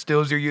 what kind of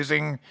stills you're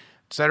using,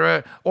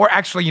 etc.? Or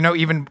actually,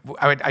 even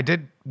I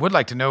would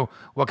like to know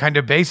what kind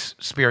of base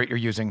spirit you're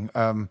using,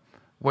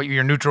 what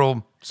your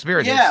neutral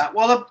spirit is. Yeah,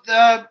 well,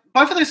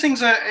 both of those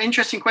things are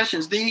interesting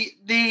questions.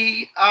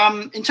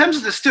 In terms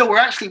of the still, we're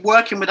actually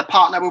working with a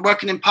partner. We're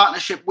working in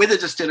partnership with a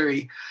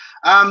distillery.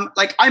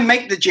 I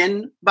make the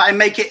gin, but I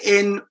make it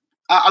in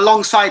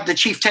alongside the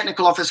chief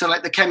technical officer,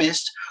 like the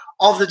chemist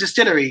of the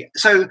distillery.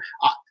 So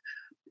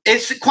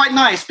it's quite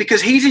nice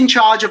because he's in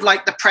charge of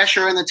like the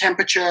pressure and the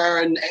temperature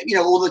and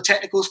all the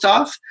technical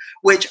stuff,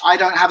 which I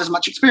don't have as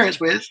much experience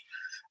with.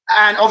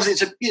 And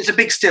obviously it's a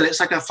big still. It's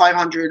like a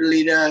 500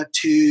 liter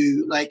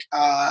to like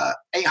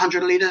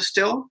 800 liter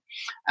still.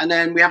 And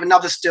then we have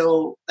another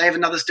still. They have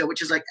another still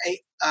which is like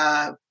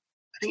I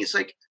think it's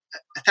like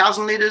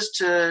 1,000 liters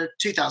to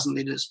 2,000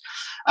 liters.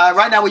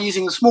 Right now we're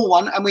using the small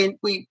one, and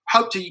we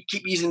hope to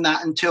keep using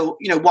that until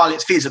while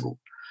it's feasible.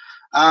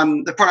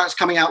 The product's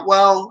coming out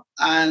well,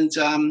 and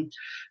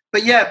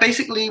but yeah,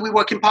 basically we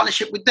work in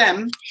partnership with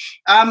them.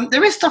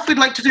 There is stuff we'd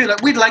like to do.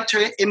 Like we'd like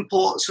to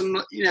import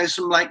some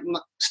like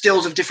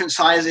stills of different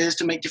sizes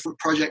to make different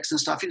projects and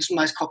stuff. Some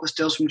nice copper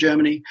stills from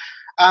Germany.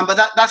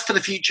 But that's for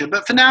the future.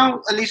 But for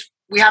now, at least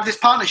we have this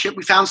partnership.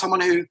 We found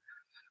someone who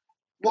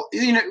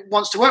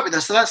wants to work with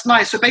us. So that's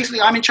nice. So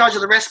basically I'm in charge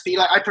of the recipe.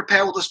 Like I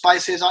prepare all the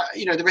spices.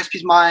 The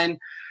recipe's mine.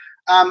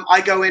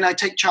 I go in, I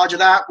take charge of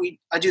that.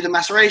 I do the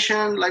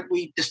maceration, like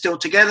we distill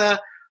together.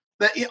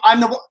 But I'm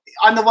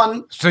the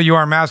one. So you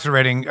are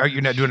macerating? Are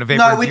you not doing a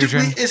vapor infusion?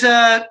 No,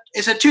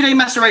 it's a 2-day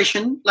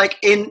maceration, like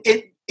in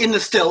the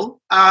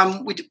still.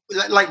 We do,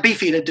 like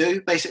Beefeater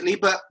do basically,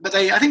 but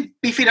I think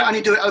Beefeater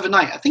only do it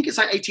overnight. I think it's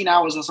like 18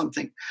 hours or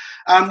something.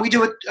 We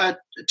do a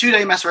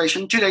 2-day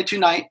maceration, 2-day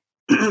 2-night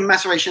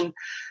maceration,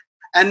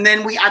 and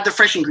then we add the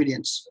fresh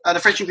ingredients. The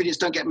fresh ingredients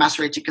don't get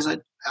macerated because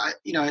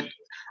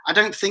I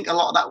don't think a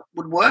lot of that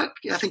would work.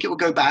 I think it would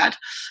go bad.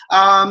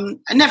 I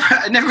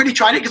never really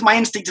tried it because my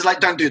instinct is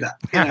like, don't do that.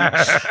 Do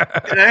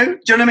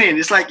you know what I mean?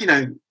 It's like,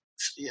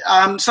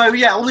 so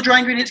yeah, all the dry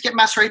ingredients get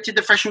macerated.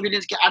 The fresh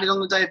ingredients get added on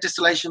the day of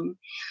distillation.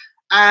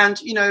 And,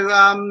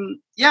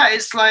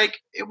 it's like,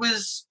 it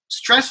was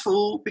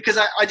stressful because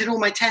I did all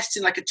my tests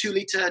in like a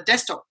 2-liter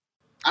desktop.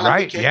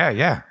 Right. Kit.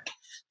 Yeah.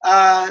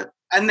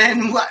 And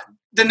then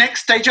the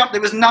next stage up,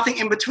 there was nothing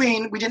in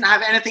between. We didn't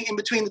have anything in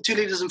between the 2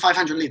 liters and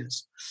 500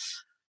 liters.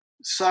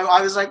 So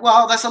I was like,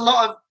 well, that's a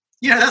lot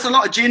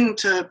of gin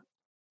to,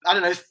 I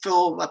don't know,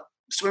 fill a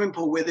swimming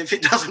pool with if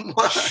it doesn't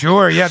work.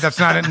 Sure, yeah, that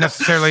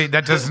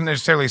doesn't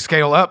necessarily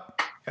scale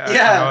up.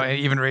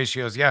 Even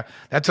ratios. Yeah,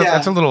 that's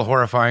a little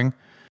horrifying.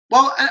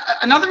 Well,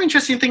 another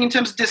interesting thing in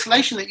terms of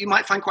distillation that you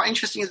might find quite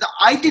interesting is that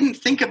I didn't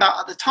think about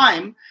at the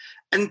time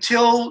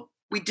until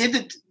we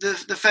did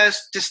the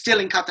first distill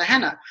in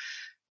Cartagena.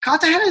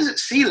 Cartagena is at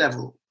sea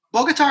level.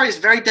 Bogota is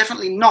very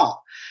definitely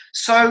not.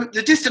 So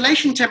the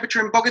distillation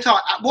temperature in Bogota,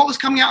 what was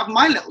coming out of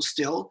my little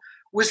still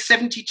was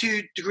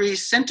 72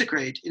 degrees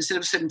centigrade instead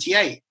of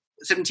 78,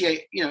 80.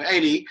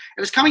 It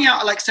was coming out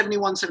at like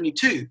 71,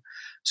 72.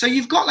 So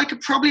you've got like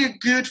for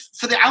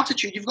the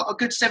altitude, you've got a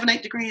good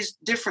 7-8 degrees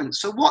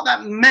difference. So what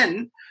that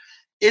meant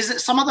is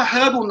that some of the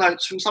herbal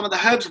notes from some of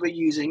the herbs we're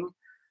using,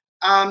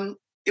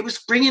 it was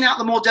bringing out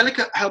the more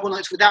delicate herbal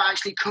notes without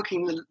actually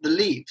cooking the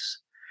leaves.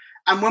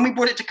 And when we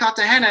brought it to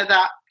Cartagena,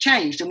 that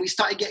changed, and we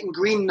started getting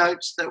green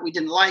notes that we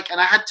didn't like. And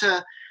I had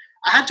to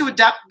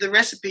adapt the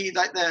recipe,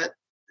 like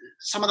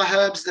some of the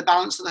herbs, the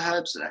balance of the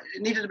herbs.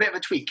 It needed a bit of a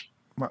tweak.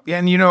 Well, yeah,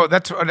 and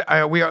that's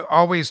what we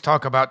always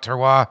talk about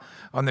terroir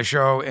on the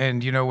show,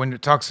 and when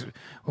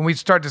we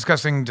start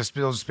discussing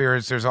distilled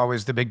spirits, there's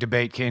always the big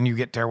debate: can you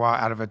get terroir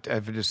out of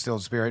a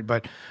distilled spirit?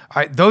 But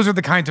those are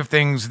the kinds of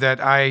things that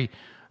I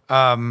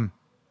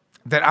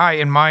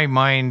in my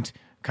mind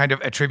kind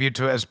of attribute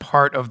to as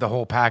part of the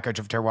whole package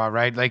of terroir,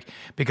 right? Like,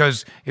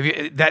 because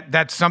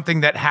that's something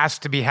that has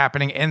to be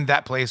happening in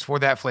that place for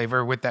that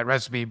flavor with that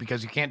recipe,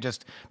 because you can't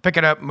just pick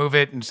it up, move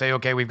it, and say,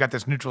 okay, we've got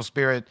this neutral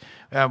spirit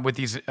with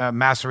these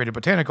macerated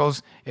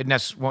botanicals. It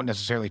won't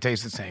necessarily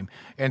taste the same.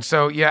 And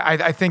so, yeah,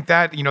 I think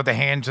that, the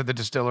hands of the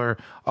distiller,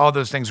 all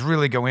those things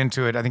really go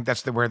into it. I think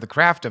that's where the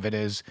craft of it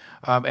is,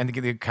 and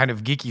the kind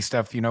of geeky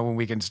stuff, when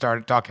we can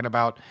start talking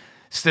about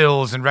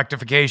stills and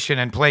rectification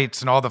and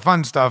plates and all the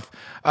fun stuff.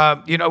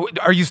 Are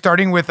you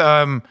starting with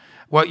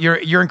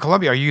you're in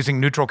Colombia? Are you using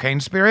neutral cane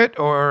spirit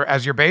or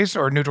as your base,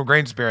 or neutral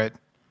grain spirit?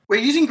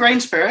 We're using grain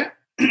spirit.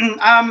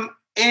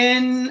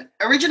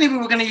 Originally we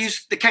were going to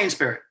use the cane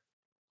spirit.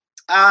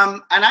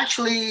 And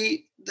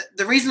actually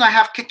the reason I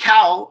have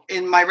cacao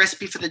in my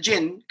recipe for the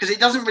gin, because it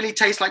doesn't really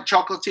taste like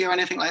chocolatey or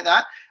anything like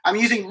that. I'm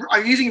using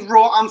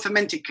raw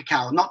unfermented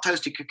cacao, not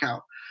toasted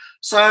cacao.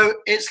 So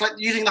it's like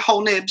using the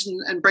whole nibs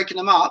and breaking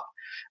them up.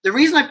 The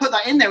reason I put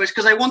that in there is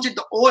because I wanted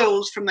the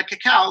oils from the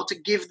cacao to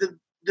give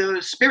the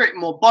spirit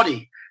more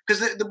body.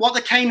 Because what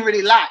the cane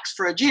really lacks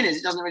for a gin is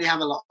it doesn't really have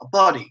a lot of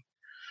body.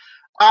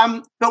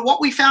 But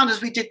what we found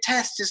as we did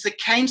tests is the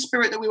cane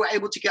spirit that we were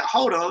able to get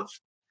hold of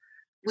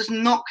was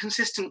not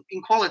consistent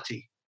in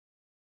quality.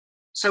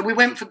 So we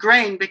went for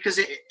grain because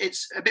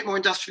it's a bit more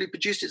industrially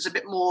produced. It's a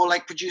bit more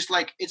like produced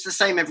like it's the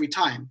same every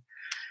time.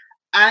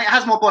 And it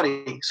has more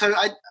body.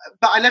 But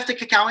I left the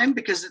cacao in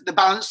because the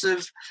balance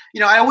of,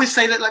 I always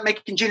say that like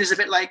making gin is a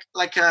bit like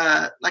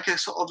a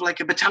sort of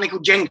like a botanical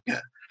Jenga.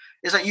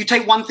 It's like you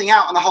take one thing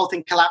out and the whole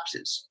thing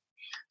collapses.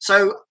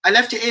 So I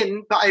left it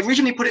in, but I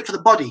originally put it for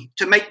the body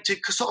to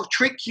sort of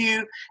trick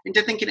you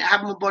into thinking it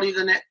had more body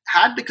than it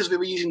had, because we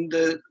were using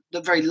the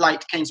very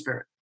light cane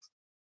spirit.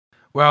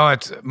 Well,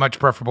 it's much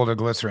preferable to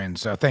glycerin,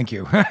 so thank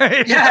you.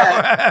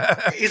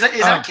 Yeah,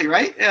 exactly,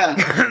 right?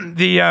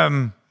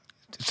 Yeah.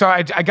 So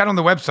I got on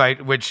the website,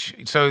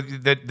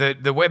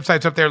 the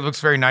website's up there. It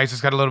looks very nice.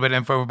 It's got a little bit of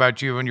info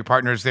about you and your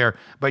partners there.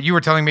 But you were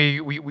telling me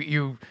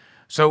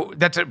so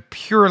that's a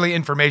purely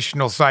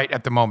informational site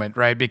at the moment,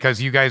 right?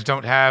 Because you guys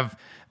don't have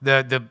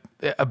the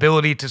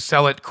ability to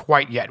sell it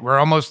quite yet. We're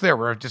almost there.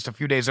 We're just a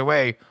few days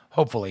away,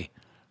 hopefully.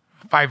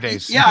 5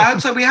 days. Yeah, I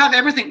hope so. We have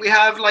everything. We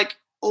have like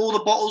all the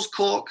bottles,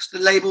 corks, the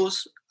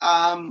labels,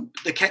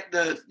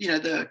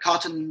 the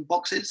carton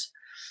boxes.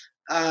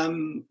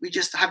 We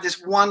just have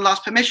this one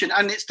last permission,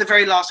 and it's the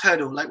very last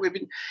hurdle. Like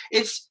the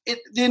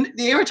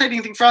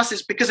irritating thing for us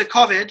is because of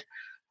COVID,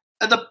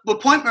 the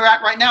point we're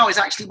at right now is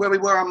actually where we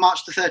were on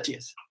March the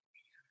 30th.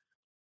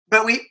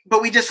 But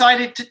we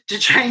decided to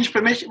change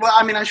permission. Well,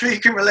 I mean, I'm sure you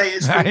can relate.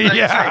 It's been,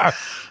 yeah.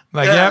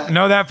 Yep,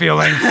 know that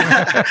feeling.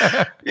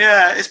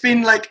 Yeah, it's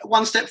been like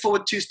one step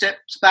forward, two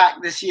steps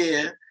back this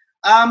year.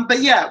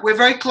 But yeah, we're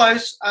very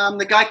close.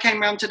 The guy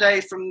came around today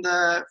from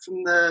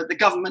the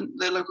government,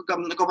 the local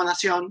government, the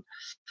Gobernación,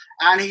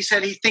 and he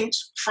said he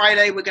thinks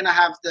Friday we're going to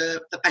have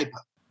the paper.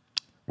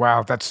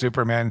 Wow, that's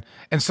super, man.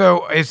 And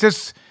so is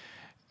this,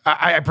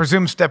 I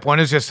presume step one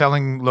is just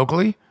selling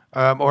locally,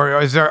 or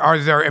are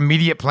there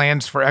immediate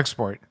plans for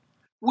export?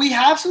 We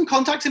have some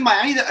contacts in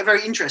Miami that are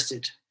very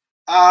interested.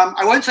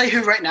 I won't say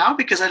who right now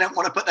because I don't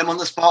want to put them on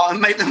the spot and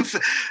make them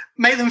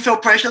feel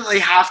pressure that they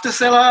have to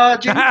sell our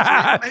gin.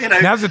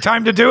 Now's the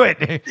time to do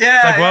it.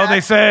 Yeah. They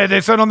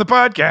said on the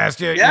podcast.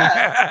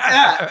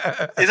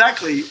 Yeah,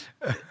 exactly.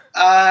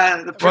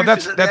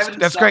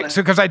 That's great.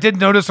 So because I did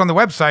notice on the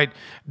website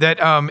that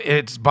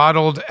it's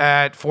bottled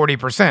at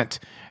 40%,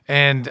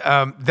 and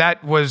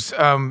that was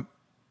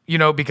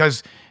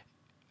because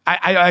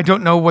I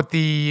don't know what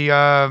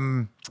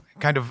the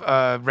kind of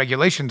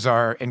regulations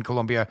are in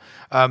Colombia.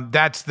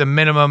 That's the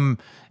minimum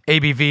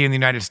ABV in the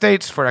United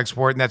States for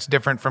export, and that's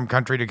different from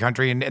country to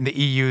country, and the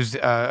EU's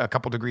a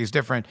couple degrees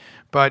different.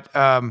 But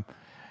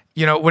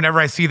whenever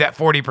I see that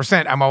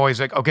 40%, I'm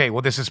always like, okay,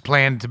 well, this is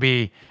planned to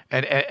be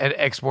an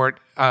export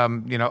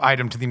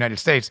item to the United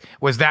States.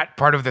 Was that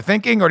part of the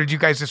thinking, or did you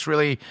guys just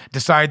really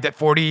decide that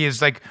 40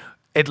 is like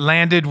it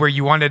landed where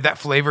you wanted that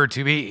flavor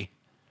to be?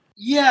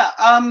 Yeah,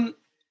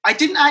 I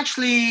didn't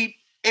actually.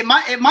 It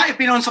might have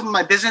been on some of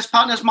my business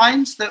partners'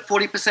 minds that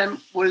 40%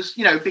 was,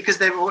 because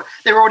they were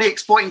already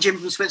exporting gin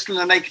from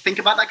Switzerland and they could think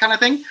about that kind of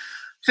thing.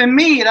 For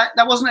me,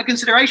 that wasn't a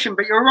consideration,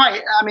 but you're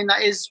right. I mean,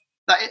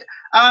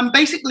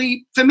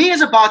 basically for me as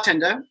a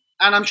bartender,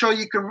 and I'm sure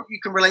you can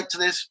relate to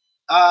this,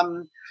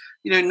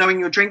 knowing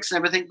your drinks and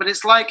everything, but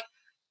it's like,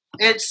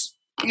 I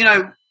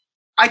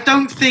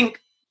don't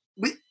think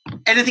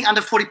anything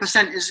under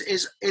 40%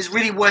 is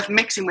really worth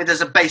mixing with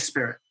as a base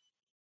spirit.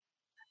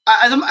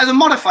 As a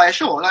modifier,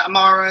 sure, like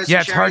Amaras.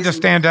 Yeah, it's hard to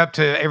stand up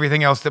to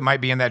everything else that might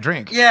be in that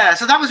drink. Yeah,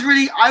 so I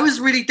was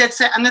really dead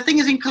set. And the thing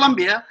is, in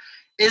Colombia,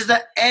 is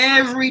that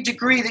every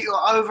degree that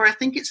you're over, I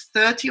think it's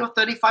 30 or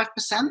 35%,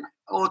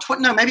 or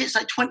no, maybe it's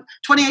like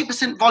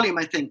 28% volume,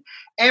 I think.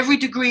 Every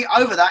degree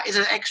over that is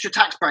an extra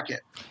tax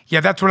bracket.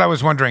 Yeah, that's what I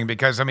was wondering,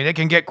 because I mean, it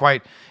can get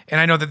quite,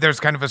 and I know that there's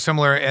kind of a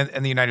similar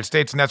in the United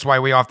States, and that's why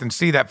we often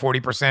see that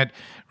 40%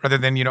 rather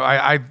than,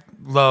 I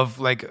love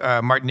like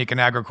Martinique and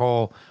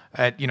Agricole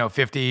at,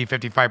 50,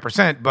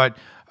 55%, but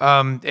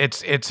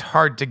it's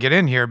hard to get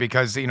in here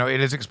because, it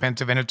is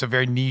expensive and it's a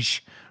very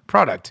niche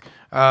product.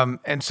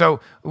 And so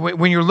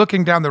when you're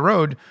looking down the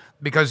road,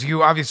 because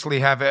you obviously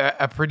have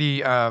a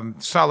pretty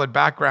solid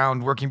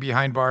background working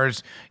behind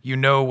bars,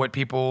 what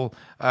people,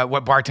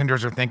 what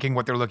bartenders are thinking,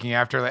 what they're looking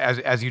after,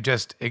 as you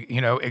just,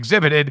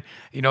 exhibited,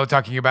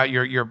 talking about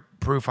your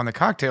proof on the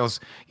cocktails,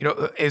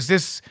 is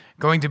this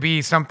going to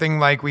be something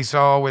like we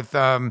saw with,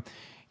 like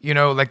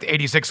the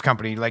 86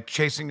 company, like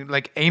chasing,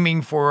 like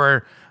aiming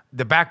for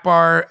the back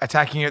bar,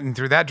 attacking it and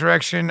through that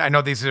direction? I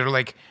know these are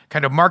like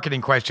kind of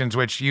marketing questions,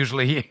 which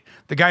usually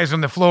the guys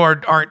on the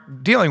floor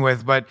aren't dealing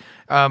with, but,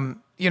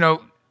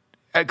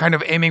 kind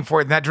of aiming for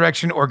it in that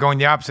direction, or going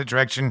the opposite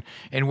direction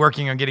and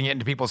working on getting it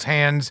into people's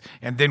hands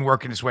and then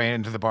working its way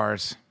into the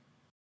bars?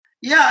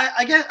 Yeah,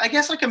 I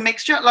guess like a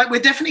mixture. Like,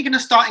 we're definitely going to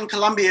start in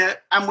Colombia,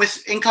 and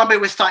in Colombia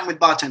we're starting with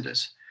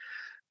bartenders,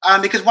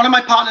 because one of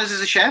my partners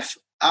is a chef,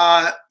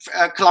 a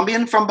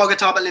Colombian from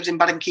Bogota, but lives in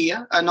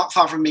Barranquilla, not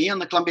far from me on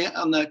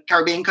the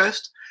Caribbean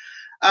coast.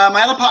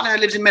 My other partner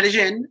lives in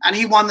Medellin, and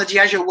he won the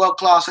Diageo World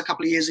Class a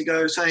couple of years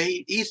ago, so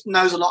he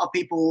knows a lot of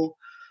people.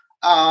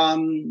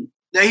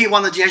 He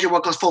won the Diageo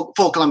World Class for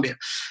Colombia,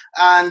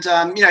 and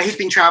he's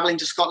been traveling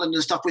to Scotland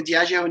and stuff with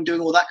Diageo and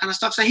doing all that kind of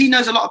stuff. So he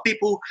knows a lot of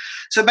people.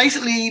 So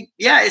basically,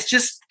 yeah, it's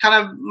just kind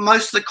of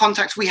most of the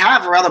contacts we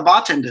have are other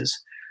bartenders,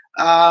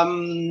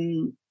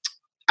 and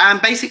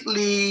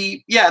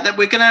basically, yeah,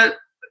 that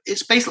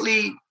it's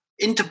basically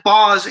into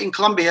bars in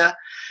Colombia,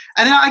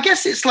 and then I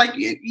guess it's like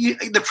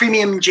the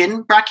premium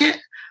gin bracket.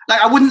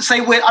 Like, I wouldn't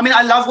say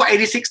I love what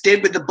 86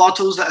 did with the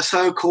bottles that are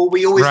so cool.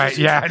 We always right,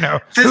 yeah, I know.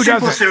 For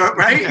simple syrup,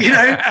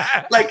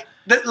 right? like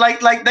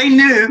they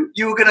knew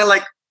you were gonna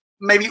like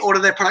maybe order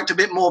their product a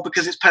bit more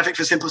because it's perfect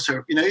for simple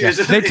syrup. Yeah.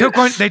 They took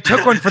one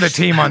for the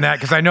team on that,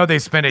 because I know they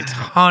spent a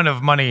ton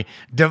of money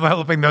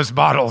developing those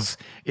bottles.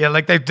 Yeah,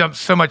 like they've dumped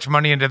so much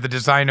money into the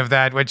design of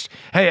that. Which,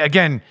 hey,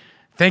 again,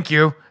 thank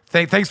you.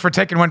 Thanks for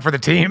taking one for the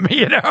team,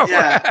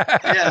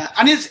 Yeah.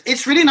 And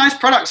it's really nice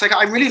products. Like,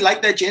 I really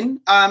like their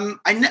gin. I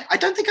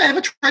don't think I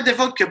ever tried their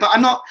vodka, but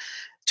I'm not,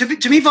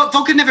 to me,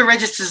 vodka never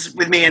registers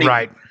with me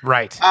anymore.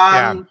 Right.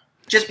 Yeah.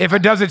 Just if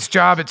it does its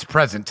job, it's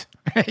present.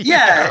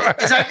 Yeah,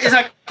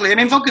 exactly. I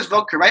mean, vodka's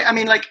vodka, right? I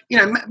mean, like,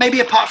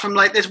 maybe apart from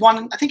like, there's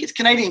one, I think it's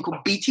Canadian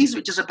called Beatty's,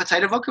 which is a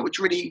potato vodka, which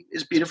really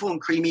is beautiful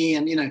and creamy,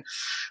 and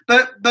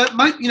but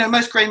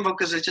most grain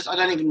vodkas are just, I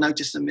don't even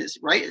notice them.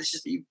 Right? It's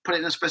just you put it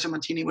in an espresso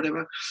martini,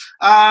 whatever.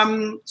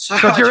 So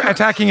if you're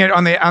attacking it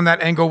on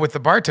that angle with the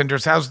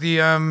bartenders, how is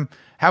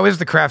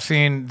the craft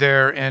scene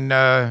there in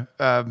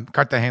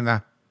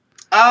Cartagena?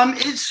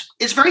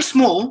 It's very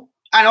small.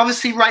 And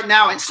obviously, right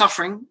now it's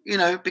suffering,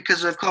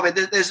 because of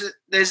COVID.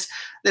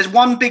 There's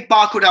one big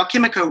bar called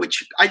Alchimico,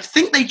 which I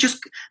think they just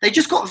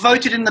got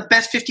voted in the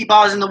best 50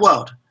 bars in the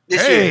world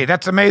this year. Hey,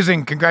 that's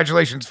amazing!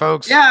 Congratulations,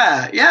 folks.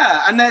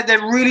 Yeah, and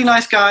they're really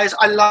nice guys.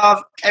 I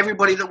love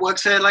everybody that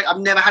works there. Like, I've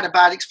never had a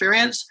bad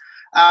experience.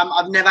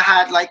 I've never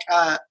had like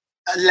a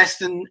less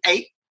than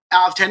 8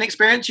 out of 10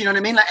 experience. You know what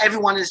I mean? Like,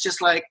 everyone is just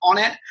like on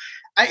it.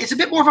 It's a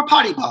bit more of a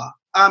party bar,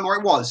 or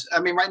it was. I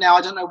mean, right now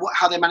I don't know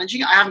how they're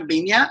managing it. I haven't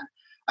been yet.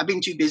 I've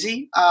been too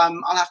busy.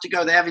 I'll have to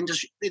go. They have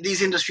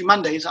these industry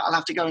Mondays. I'll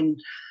have to go, and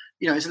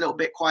it's a little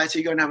bit quieter.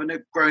 You go and have a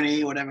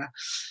Negroni or whatever,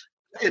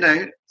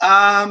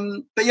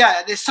 But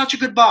yeah, there's such a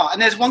good bar,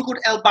 and there's one called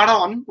El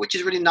Baron, which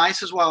is really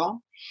nice as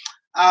well.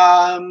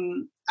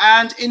 And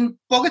in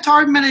Bogota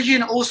and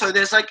Medellin also,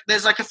 there's like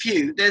a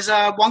few. There's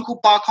one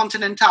called Bar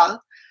Continental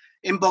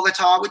in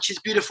Bogota, which is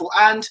beautiful,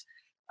 and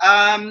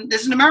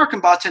there's an American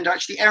bartender,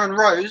 actually, Erin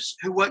Rose,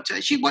 who worked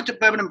at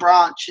Bourbon and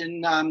Branch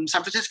in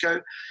San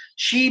Francisco.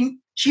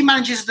 She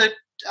manages the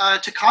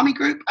Takami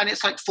group, and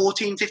it's like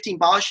 14, 15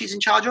 bars she's in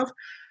charge of.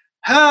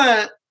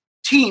 Her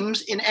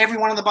teams in every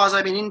one of the bars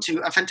I've been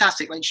into are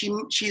fantastic. Like,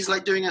 she's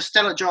like doing a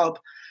stellar job,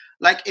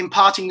 like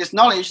imparting this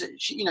knowledge that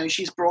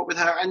she's brought with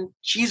her, and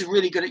she's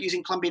really good at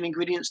using Colombian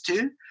ingredients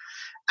too.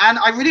 And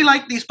I really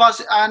like these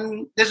bars.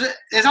 And there's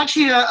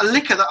actually a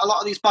liquor that a lot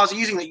of these bars are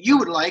using that you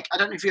would like. I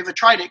don't know if you ever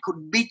tried it,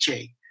 called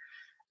Biche,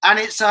 and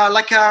it's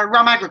like a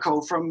rum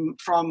agricole from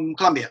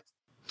Colombia.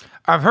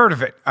 I've heard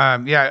of it.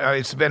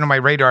 It's been on my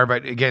radar,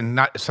 but again,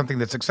 not something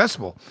that's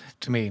accessible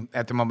to me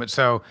at the moment.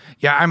 So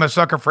yeah, I'm a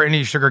sucker for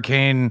any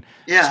sugarcane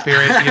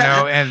spirit,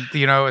 and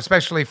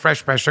especially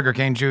fresh pressed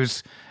sugarcane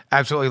juice.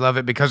 Absolutely love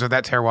it because of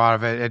that terroir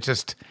of it. It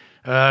just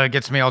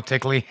gets me all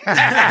tickly.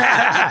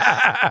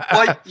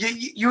 Well,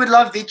 you would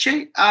love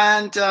Viche,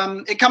 and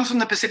it comes from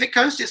the Pacific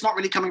coast. It's not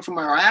really coming from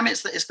where I am.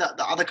 It's the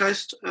other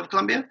coast of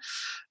Colombia.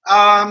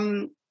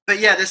 But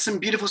yeah, there's some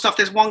beautiful stuff.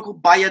 There's one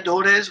called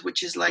Valladores,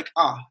 which is like,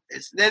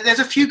 there's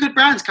a few good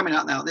brands coming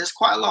out now. There's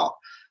quite a lot.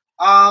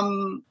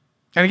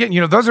 And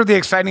again, those are the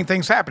exciting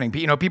things happening.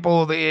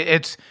 People,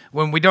 it's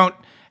when we don't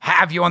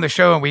have you on the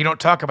show and we don't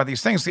talk about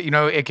these things that,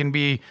 it can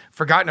be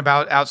forgotten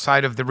about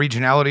outside of the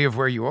regionality of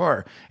where you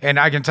are. And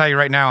I can tell you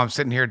right now, I'm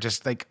sitting here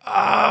just like,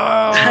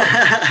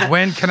 oh,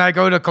 when can I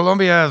go to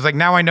Colombia? I was like,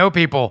 now I know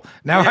people.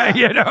 Now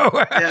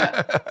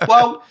Yeah.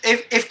 Well,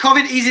 if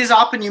COVID eases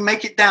up and you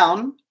make it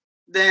down,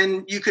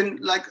 then you can,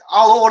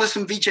 I'll order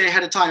some VJ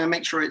ahead of time and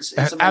make sure it's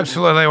available.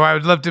 Absolutely. Well, I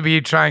would love to be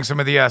trying some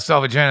of the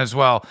Selva Gin as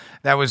well.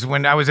 That was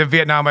when I was in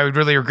Vietnam. I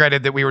really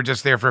regretted that we were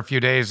just there for a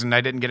few days and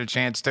I didn't get a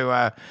chance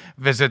to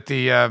visit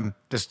the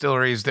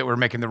distilleries that were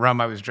making the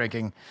rum I was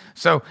drinking.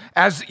 So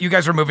as you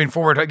guys are moving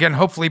forward, again,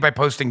 hopefully by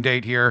posting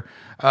date here,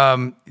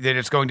 that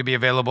it's going to be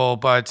available.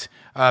 But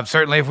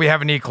certainly if we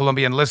have any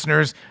Colombian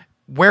listeners,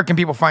 where can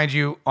people find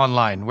you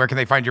online? Where can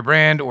they find your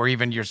brand or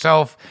even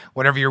yourself,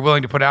 whatever you're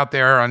willing to put out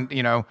there on,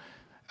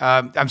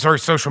 I'm sorry,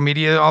 social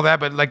media, all that,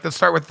 but let's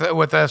start with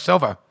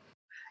Selva.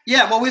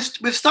 Yeah, well,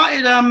 we've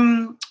started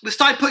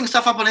putting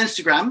stuff up on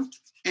Instagram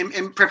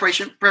in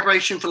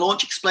preparation for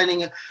launch,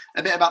 explaining a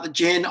bit about the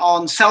gin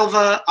on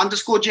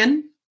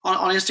Selva_gin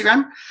on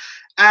Instagram,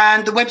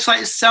 and the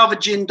website is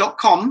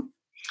selvagin.com.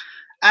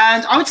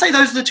 And I would say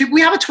those are the two.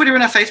 We have a Twitter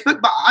and a Facebook,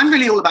 but I'm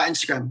really all about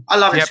Instagram. I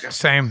love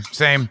Instagram.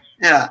 Same.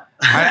 Yeah.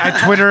 I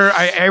Twitter.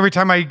 Every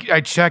time I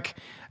check.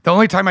 The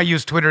only time I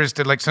use Twitter is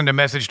to send a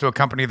message to a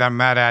company that I'm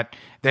mad at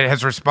that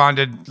has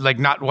responded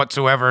not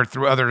whatsoever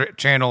through other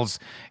channels.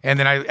 And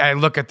then I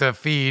look at the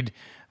feed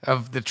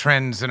of the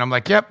trends and I'm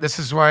like, yep, this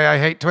is why I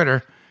hate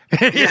Twitter.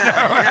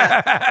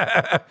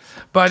 Yeah.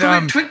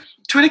 But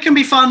Twitter can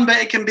be fun, but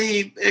it can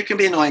be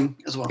annoying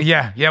as well.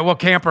 Yeah. Well,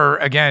 Camper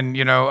again,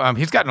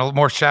 he's gotten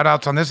more shout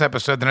outs on this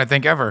episode than I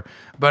think ever.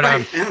 But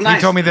nice.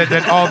 He told me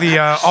that all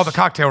the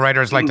cocktail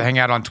writers like to hang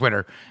out on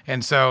Twitter,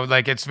 and so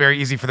it's very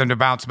easy for them to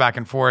bounce back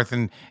and forth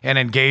and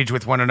engage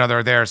with one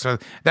another there. So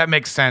that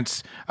makes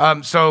sense.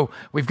 So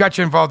we've got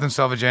you involved in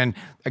Selva Gin.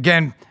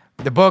 Again,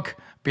 the book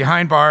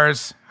Behind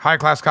Bars: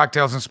 High-Class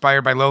Cocktails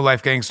Inspired by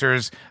Low-Life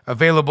Gangsters,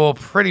 available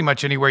pretty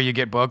much anywhere you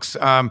get books.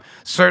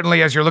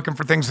 Certainly, as you're looking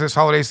for things this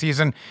holiday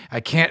season, I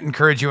can't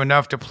encourage you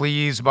enough to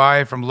please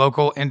buy from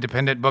local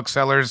independent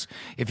booksellers.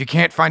 If you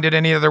can't find it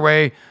any other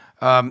way,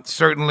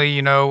 certainly,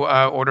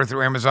 order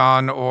through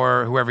Amazon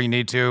or whoever you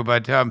need to.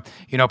 But,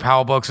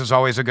 Powell Books is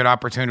always a good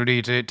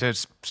opportunity to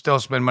still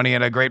spend money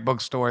at a great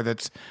bookstore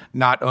that's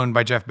not owned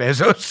by Jeff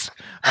Bezos.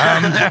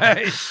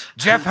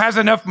 Jeff has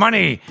enough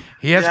money.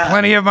 He has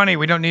plenty of money.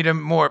 We don't need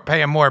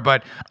pay him more.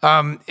 But,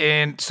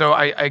 and so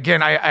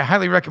I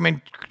highly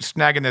recommend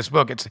snagging this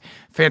book. It's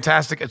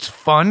fantastic. It's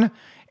fun.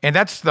 And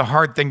that's the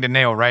hard thing to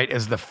nail, right?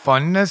 Is the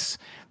funness.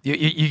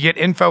 You get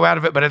info out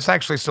of it, but it's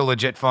actually still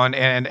legit fun,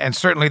 and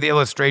certainly the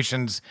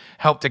illustrations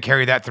help to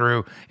carry that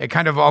through. It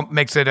kind of all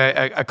makes it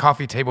a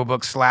coffee table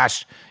book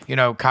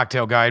 /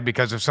 cocktail guide,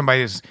 because if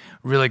somebody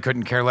really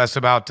couldn't care less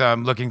about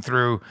looking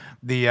through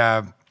the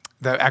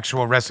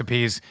actual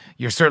recipes,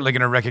 you're certainly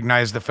going to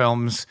recognize the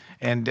films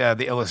and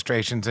the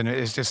illustrations, and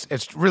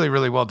it's really,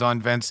 really well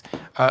done, Vince.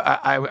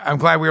 I'm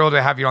glad we were able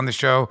to have you on the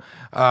show.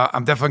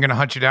 I'm definitely going to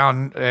hunt you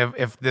down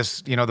if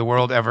this, the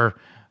world ever.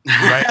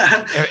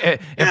 Right.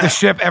 If the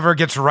ship ever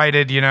gets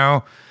righted,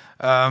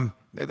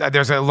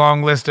 there's a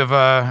long list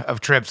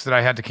of trips that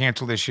I had to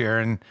cancel this year,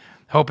 and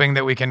hoping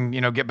that we can,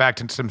 get back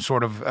to some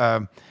sort of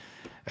a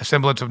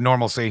semblance of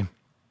normalcy.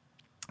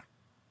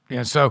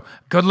 Yeah. So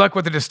good luck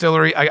with the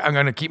distillery. I'm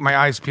going to keep my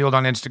eyes peeled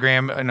on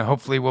Instagram, and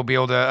hopefully we'll be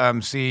able to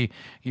see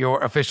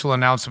your official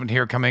announcement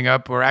here coming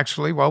up. Or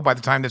actually, by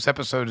the time this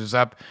episode is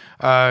up,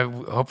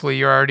 hopefully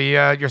you're already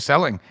you're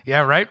selling.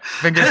 Yeah. Right.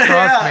 Fingers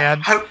crossed, man.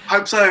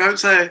 Hope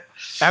so.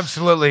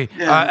 Absolutely.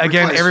 Yeah,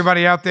 again,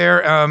 everybody out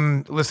there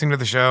listening to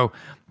the show,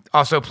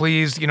 also,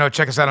 please,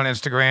 check us out on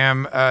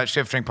Instagram,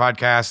 Shift Drink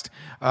Podcast,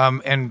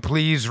 and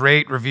please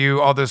rate,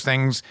 review, all those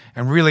things.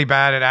 I'm really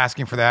bad at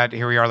asking for that.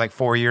 Here we are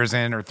 4 years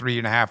in, or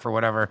 3.5 or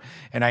whatever.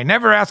 And I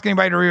never ask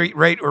anybody to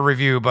rate or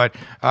review, but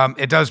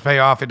it does pay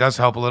off. It does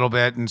help a little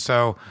bit. And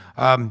so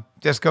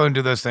just go and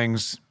do those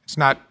things. It's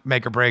not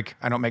make or break.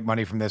 I don't make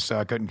money from this, so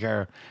I couldn't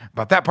care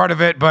about that part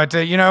of it. But,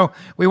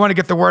 we want to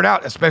get the word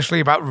out, especially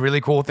about really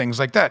cool things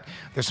like that.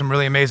 There's some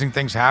really amazing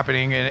things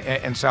happening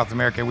in South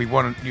America. We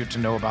want you to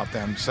know about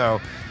them. So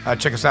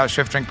check us out,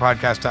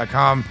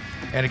 shiftdrinkpodcast.com.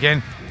 And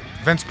again,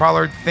 Vince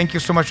Pollard, thank you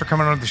so much for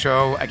coming on the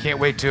show. I can't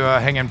wait to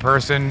hang in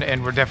person,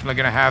 and we're definitely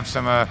going to have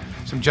some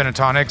gin and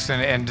tonics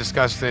and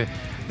discuss the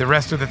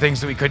rest of the things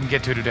that we couldn't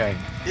get to today.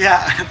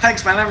 Yeah,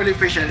 thanks, man. I really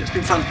appreciate it. It's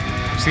been fun.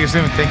 See you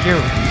soon. Thank you.